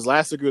because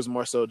last week it was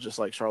more so just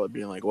like Charlotte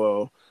being like,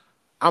 well,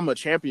 I'm a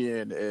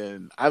champion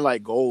and I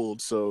like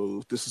gold,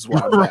 so this is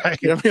why I'm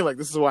back. You know what I mean? Like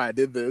this is why I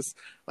did this.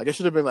 Like it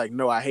should have been like,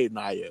 no, I hate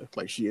Nia.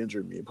 Like she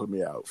injured me and put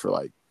me out for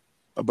like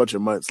a bunch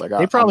of months. Like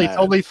they probably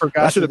totally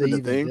forgot that they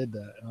even did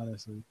that,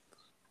 honestly.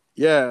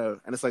 Yeah,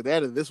 and it's like they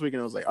added this week,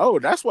 and I was like, oh,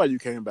 that's why you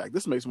came back.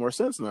 This makes more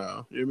sense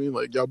now. You know what I mean?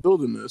 Like y'all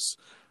building this.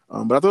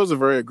 But I thought it was a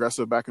very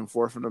aggressive back and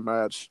forth in the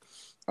match.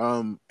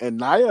 And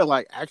Nia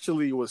like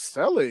actually was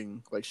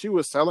selling. Like she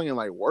was selling and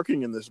like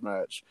working in this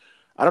match.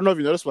 I don't know if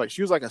you noticed, but like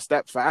she was like a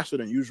step faster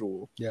than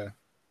usual. Yeah.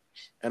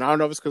 And I don't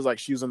know if it's because like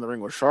she was in the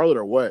ring with Charlotte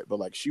or what, but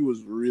like she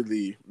was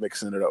really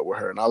mixing it up with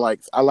her. And I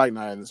like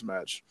Nia in this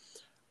match.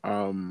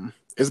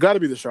 It's got to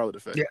be the Charlotte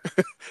effect.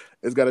 Yeah.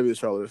 It's got to be the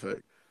Charlotte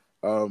effect.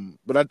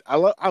 But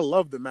I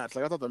love the match.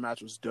 Like I thought the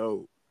match was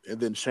dope. And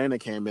then Shayna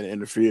came in and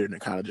interfered, and it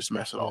kind of just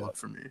messed it all up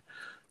for me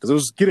because it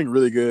was getting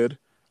really good.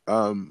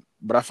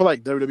 But I feel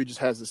like WWE just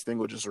has this thing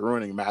with just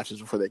ruining matches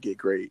before they get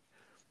great.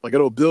 Like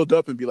it'll build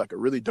up and be like a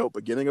really dope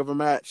beginning of a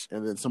match,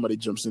 and then somebody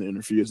jumps in and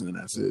interferes, and then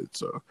that's it.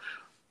 So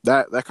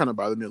that kind of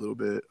bothered me a little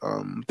bit.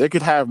 They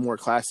could have more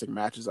classic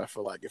matches. I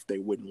feel like if they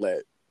wouldn't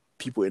let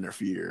people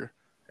interfere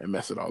and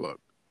mess it all up.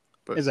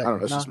 But exactly. I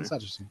don't know, it's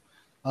interesting.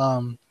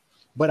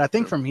 But I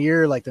think from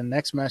here, like the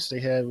next match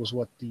they had was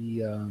the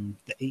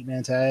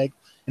 8-man tag,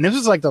 and this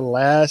was like the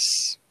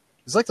last.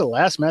 It's like the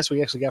last match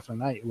we actually got for the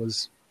night. It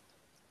was,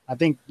 I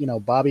think,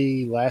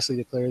 Bobby Lashley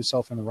declared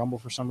himself in the Rumble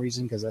for some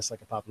reason because that's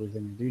like a popular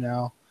thing to do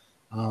now.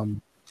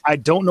 I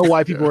don't know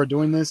why people are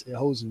doing this. It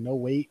holds no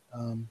weight.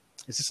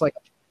 It's just like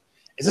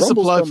it's just a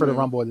plug for the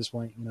Rumble at this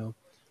point,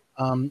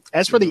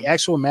 As for the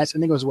actual match, I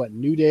think it was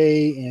New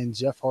Day and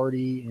Jeff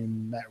Hardy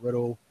and Matt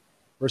Riddle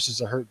versus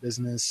the Hurt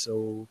Business.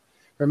 So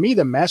for me,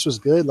 the match was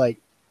good. Like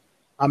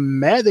I'm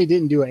mad they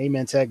didn't do an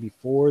 8-man tag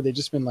before. They've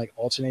just been like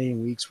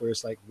alternating weeks where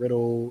it's like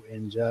Riddle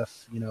and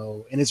Jeff,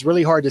 and it's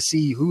really hard to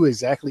see who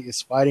exactly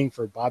is fighting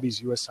for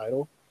Bobby's U.S.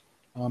 title.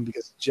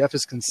 because Jeff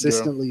is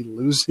consistently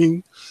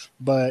losing,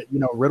 but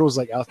Riddle's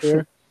like out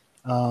there.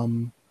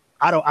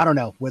 I don't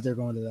know what they're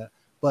going to that,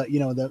 but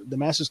the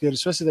match was good,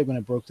 especially like when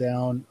it broke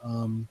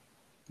down,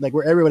 like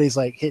where everybody's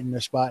like hitting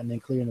their spot and then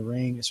clearing the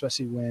ring,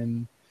 especially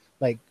when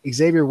like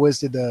Xavier Woods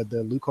did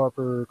the Luke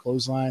Harper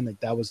clothesline. Like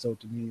that was dope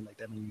to me. Like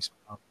that made me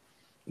smile.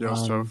 Yeah, it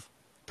was tough.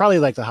 Probably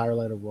like the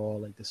highlight of Raw,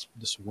 like this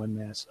one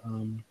match.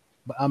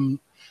 But I'm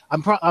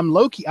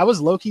low key. I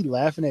was low key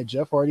laughing at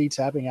Jeff Hardy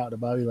tapping out to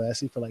Bobby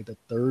Lashley for like the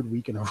third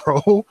week in a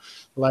row.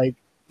 Like,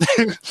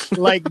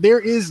 like there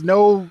is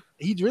no.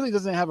 He really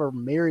doesn't have a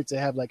merit to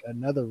have like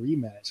another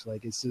rematch.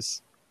 Like it's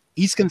just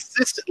he's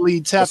consistently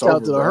tapped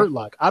out to the Hurt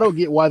Lock. I don't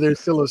get why there's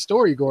still a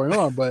story going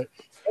on, but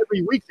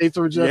every week they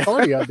throw Jeff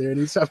Hardy out there and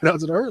he's tapping out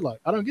to the Hurt Lock.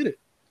 I don't get it.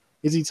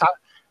 Is he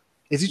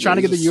trying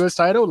to get the U.S.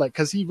 title? Like,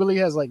 because he really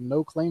has like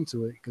no claim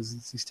to it because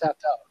he's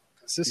tapped out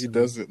consistently.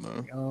 He doesn't, though.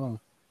 Like, I don't know.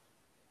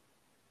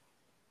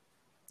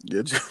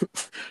 Yeah,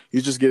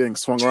 he's just getting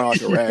swung around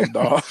like a rag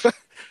doll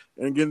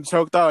and getting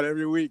choked out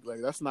every week.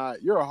 Like that's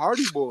not. You're a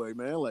Hardy boy,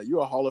 man. Like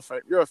you're a Hall of Fame.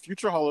 You're a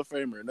future Hall of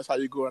Famer, and that's how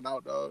you going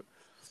out, dog.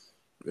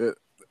 It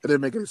didn't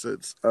make any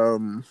sense.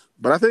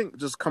 But I think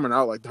just coming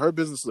out like the Hurt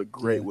Business looked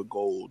great with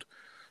gold.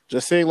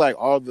 Just seeing like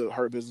all the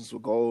Hurt Business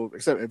with gold,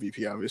 except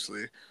MVP,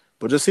 obviously.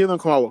 But just seeing them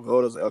come out with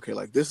gold, I was like, okay,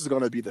 like this is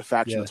gonna be the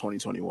faction of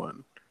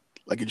 2021.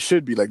 Like it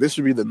should be. Like this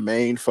should be the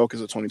main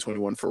focus of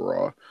 2021 for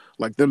Raw.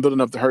 Like them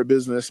building up the Hurt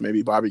Business.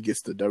 Maybe Bobby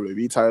gets the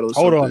WWE title.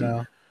 Hold on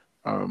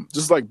now.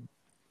 Just like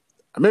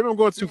maybe I'm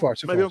going too far.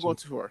 Maybe I'm going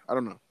too far. I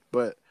don't know,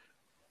 but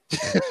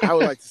I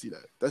would like to see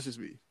that. That's just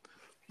me.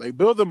 Like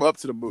build them up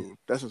to the moon.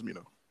 That's just me,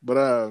 though. But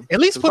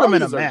at least put him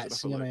in a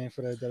match. You know what I mean,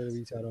 for the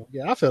WWE title.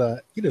 Yeah, I feel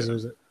that he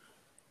deserves it.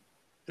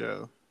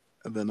 Yeah.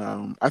 And then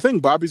I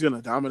think Bobby's going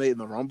to dominate in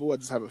the Rumble. I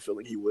just have a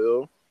feeling he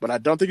will. But I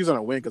don't think he's going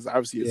to win because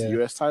obviously it's the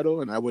U.S.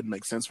 title, and that wouldn't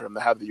make sense for him to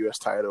have the U.S.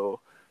 title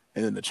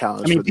and then the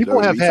challenge for the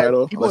WWE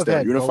title unless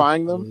they're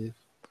unifying them.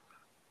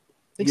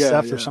 I think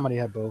Seth or somebody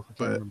had both. I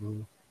can't remember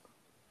who.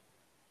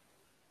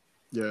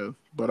 Yeah,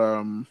 but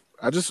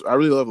I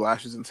really love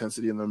Lashley's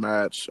intensity in the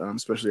match,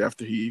 especially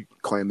after he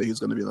claimed that he's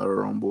going to be in the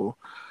Rumble.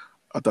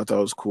 I thought that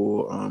was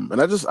cool. And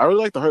I really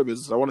like the Hurt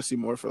Business. I want to see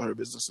more for the Hurt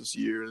Business this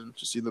year and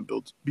just see them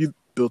be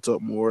built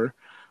up more.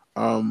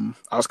 I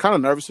was kind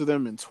of nervous for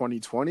them in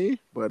 2020,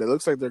 but it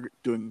looks like they're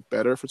doing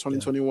better for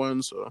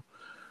 2021. So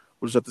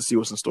we'll just have to see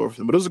what's in store for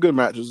them. But it was a good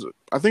match.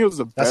 I think it was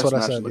the best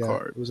match on the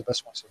card. It was the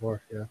best one so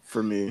far,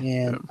 for me.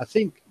 And I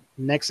think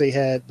next they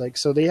had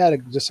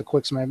just a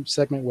quick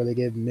segment where they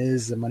gave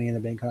Miz the Money in the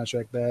Bank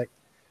contract back.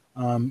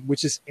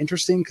 Which is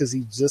interesting because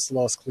he just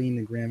lost clean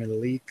to Graham in the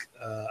leak.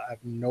 I have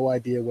no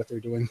idea what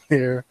they're doing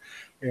there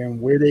and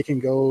where they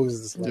can go.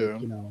 Is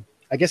like,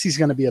 I guess he's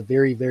going to be a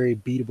very, very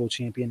beatable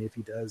champion if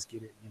he does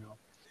get it.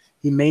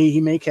 He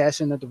may cash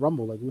in at the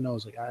Rumble. Like who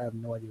knows? Like I have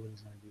no idea what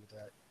he's going to do with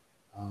that.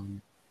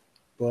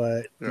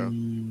 But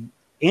the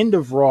end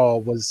of Raw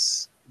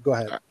was. Go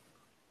ahead.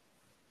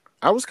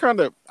 I was kind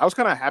of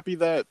happy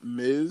that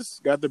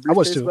Miz got the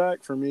briefcase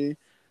back for me.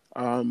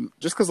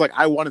 Just because like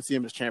I want to see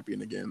him as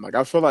champion again. Like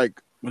I feel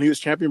like when he was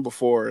champion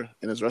before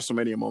in his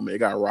WrestleMania moment, it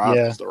got robbed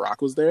because The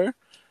Rock was there,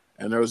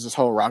 and there was this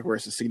whole Rock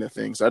versus Cena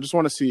thing. So I just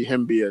want to see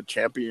him be a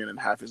champion and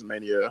have his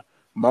Mania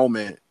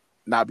moment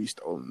not be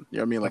stolen. You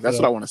know what I mean? Like that's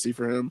what I want to see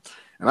for him.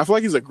 And I feel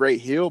like he's a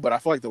great heel, but I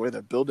feel like the way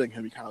they're building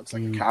him, he kind of looks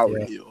like a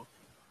coward heel.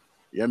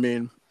 You know what I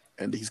mean?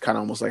 And he's kind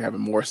of almost like having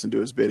Morrison do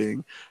his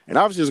bidding. And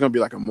obviously, there's going to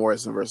be like a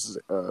Morrison versus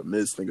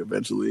Miz thing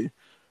eventually.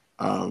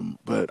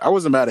 But I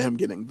wasn't mad at him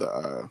getting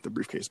the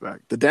briefcase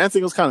back. The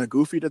dancing was kind of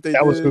goofy that did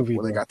was goofy,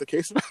 when they got the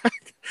case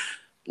back.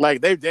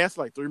 Like they danced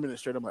like 3 minutes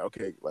straight. I'm like,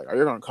 okay, like are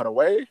you gonna cut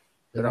away?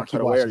 They're gonna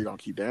cut away. Or are you gonna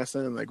keep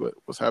dancing? Like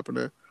what's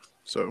happening?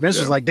 So Vince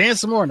was like, dance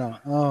some more now.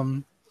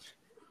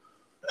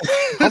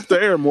 Up the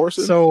air,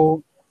 Morrison.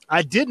 So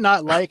I did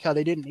not like how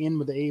they didn't end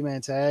with the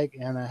 8-man tag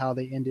and how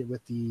they ended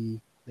with the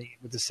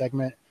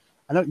segment.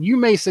 I know you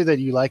may say that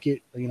you like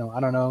it. I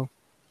don't know.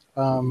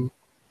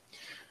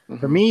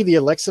 For me, the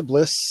Alexa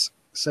Bliss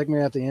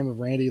segment at the end of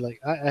Randy, like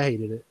I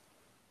hated it.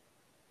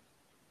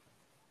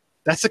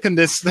 That's a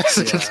condensed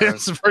version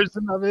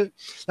of it.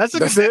 That's a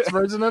condensed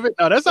version of it.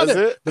 No, that's not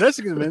it. But that's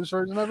a condensed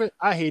version of it.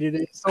 I hated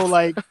it. So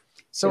like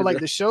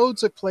the show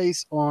took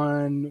place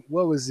on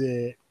what was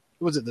it?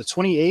 Was it the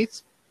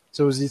 28th?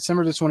 So it was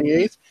December the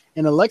 28th,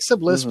 and Alexa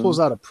Bliss pulls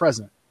out a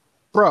present.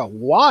 Bro,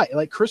 why?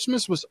 Like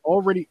Christmas was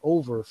already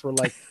over for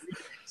like 3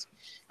 days.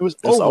 It was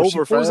over.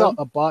 She pulls out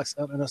a box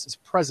and it's a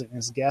present and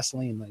it's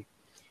gasoline. Like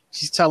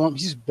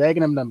she's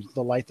begging him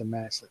to light the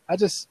match. Like, I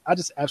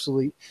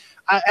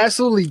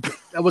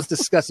was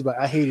disgusted by it.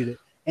 I hated it.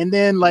 And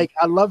then like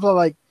I love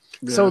how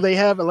so they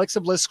have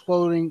Alexa Bliss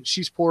quoting,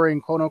 she's pouring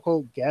quote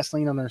unquote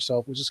gasoline on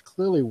herself, which is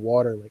clearly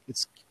water. Like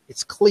it's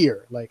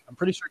clear. Like I'm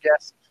pretty sure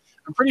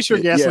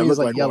gasoline is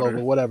like yellow,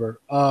 but whatever.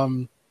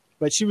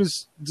 But she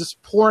was just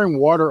pouring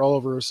water all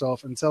over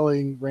herself and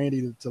telling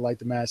Randy to light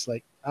the match.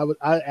 Like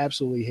I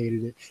absolutely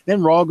hated it.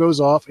 Then Raw goes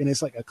off and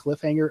it's like a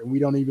cliffhanger,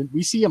 and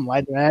we see him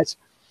light the match.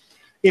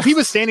 If he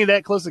was standing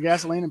that close to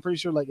gasoline, I'm pretty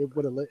sure like it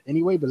would have lit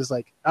anyway. But it's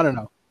like I don't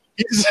know.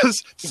 It's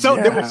just so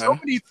there were so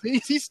many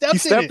things. He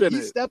stepped in it.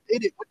 He stepped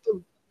in it. What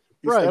the,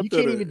 bro? You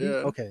can't even do.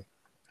 Okay.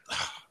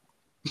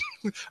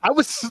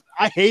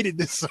 I hated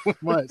this so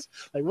much.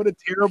 Like, what a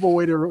terrible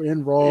way to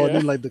end Raw. And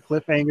then like the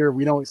cliffhanger,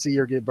 we don't see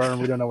her get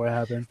burned. We don't know what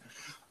happened.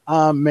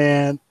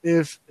 Man,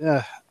 if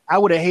I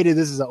would have hated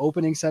this as an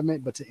opening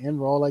segment, but to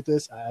end Raw like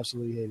this, I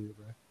absolutely hated it,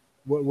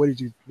 bro. What did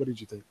you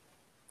think?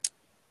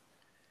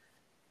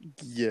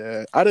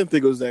 Yeah, I didn't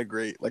think it was that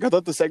great. Like, I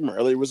thought the segment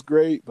earlier was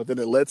great, but then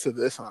it led to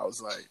this, and I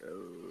was like,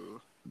 oh,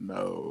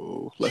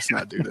 no, let's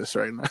not do this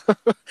right now.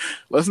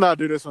 Let's not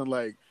do this one.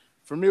 Like,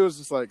 for me, it was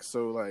just like,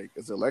 so, like,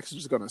 is Alexa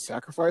just going to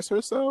sacrifice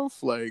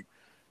herself? Like,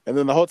 and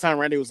then the whole time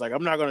Randy was like,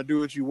 I'm not going to do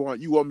what you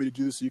want. You want me to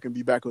do this so you can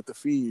be back with the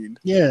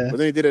Fiend. Yeah. But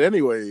then he did it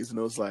anyways, and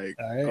it was like,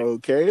 right.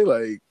 Okay.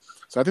 Like,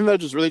 so I think they're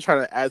just really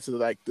trying to add to,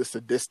 like, the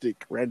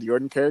sadistic Randy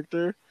Orton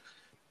character.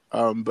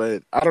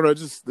 But I don't know,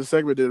 just the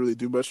segment didn't really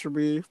do much for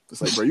me.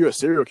 It's like, bro, you're a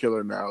serial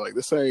killer now. Like,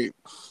 this ain't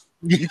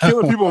you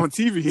killing people on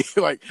TV.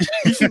 Like,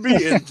 he should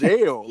be in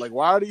jail. Like,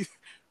 why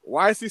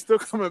is he still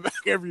coming back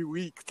every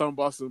week talking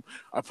about some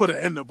I put an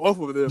end to both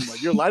of them?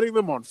 Like, you're lighting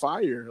them on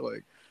fire.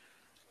 Like,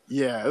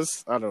 yeah,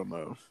 I don't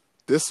know.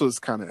 This was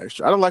kind of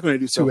extra. I don't like when they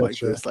do stuff like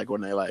this, like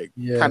when they like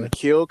kind of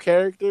kill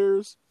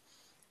characters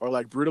or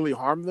like brutally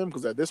harm them,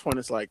 because at this point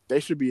it's like they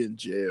should be in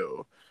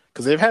jail.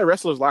 Because they've had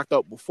wrestlers locked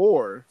up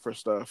before for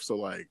stuff, so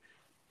like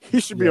he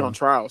should be on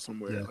trial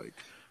somewhere. Yeah. Like,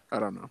 I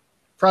don't know.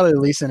 Probably the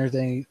least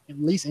entertaining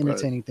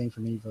thing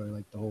for me for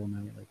like the whole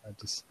night. Like,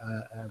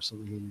 I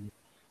absolutely hated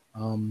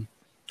it.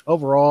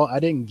 Overall, I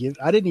didn't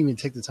even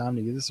take the time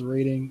to give this a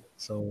rating.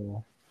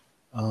 So,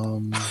 I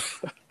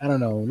don't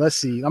know. Let's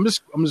see. I'm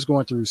just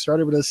going through.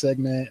 Started with a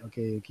segment.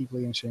 Okay, Keith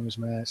Lee and Sheamus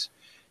match.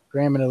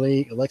 Graham and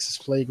Elite, Alexis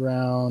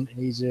Playground,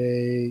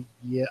 AJ.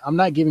 Yeah, I'm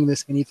not giving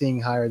this anything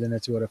higher than a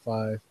 2 out of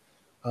 5.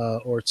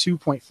 Or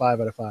 2.5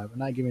 out of 5. I'm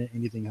not giving it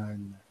anything higher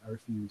than that. I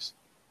refuse.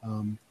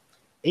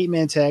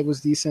 8-man tag was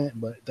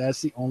decent, but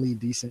that's the only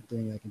decent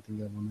thing I can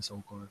think of on this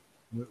whole card.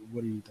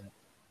 What do you think?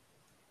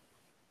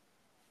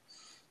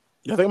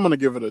 Yeah, I think I'm going to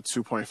give it a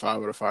 2.5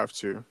 out of 5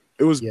 too.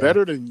 It was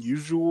better than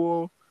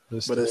usual,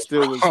 but it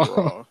still was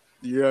Raw.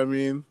 You know what I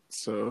mean?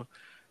 So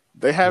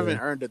they haven't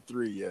earned a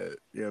 3 yet.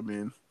 You know what I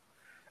mean?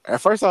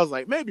 At first I was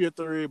like, maybe a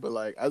 3, but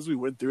like as we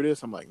went through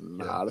this, I'm like,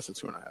 nah, that's a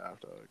 2.5,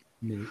 dog.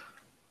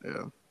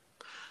 Yeah.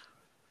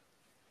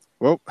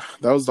 Well,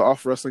 that was the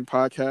Off Wrestling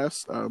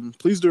Podcast.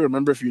 Please do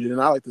remember, if you did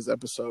not like this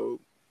episode,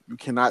 you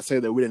cannot say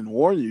that we didn't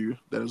warn you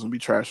that it was going to be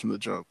trash from the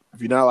jump.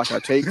 If you not like our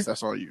takes,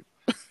 that's on you.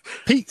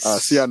 Peace.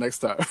 See y'all next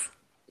time.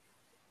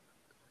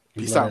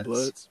 Peace out,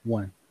 Bloods.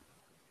 1.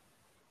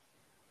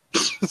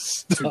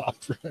 Stop.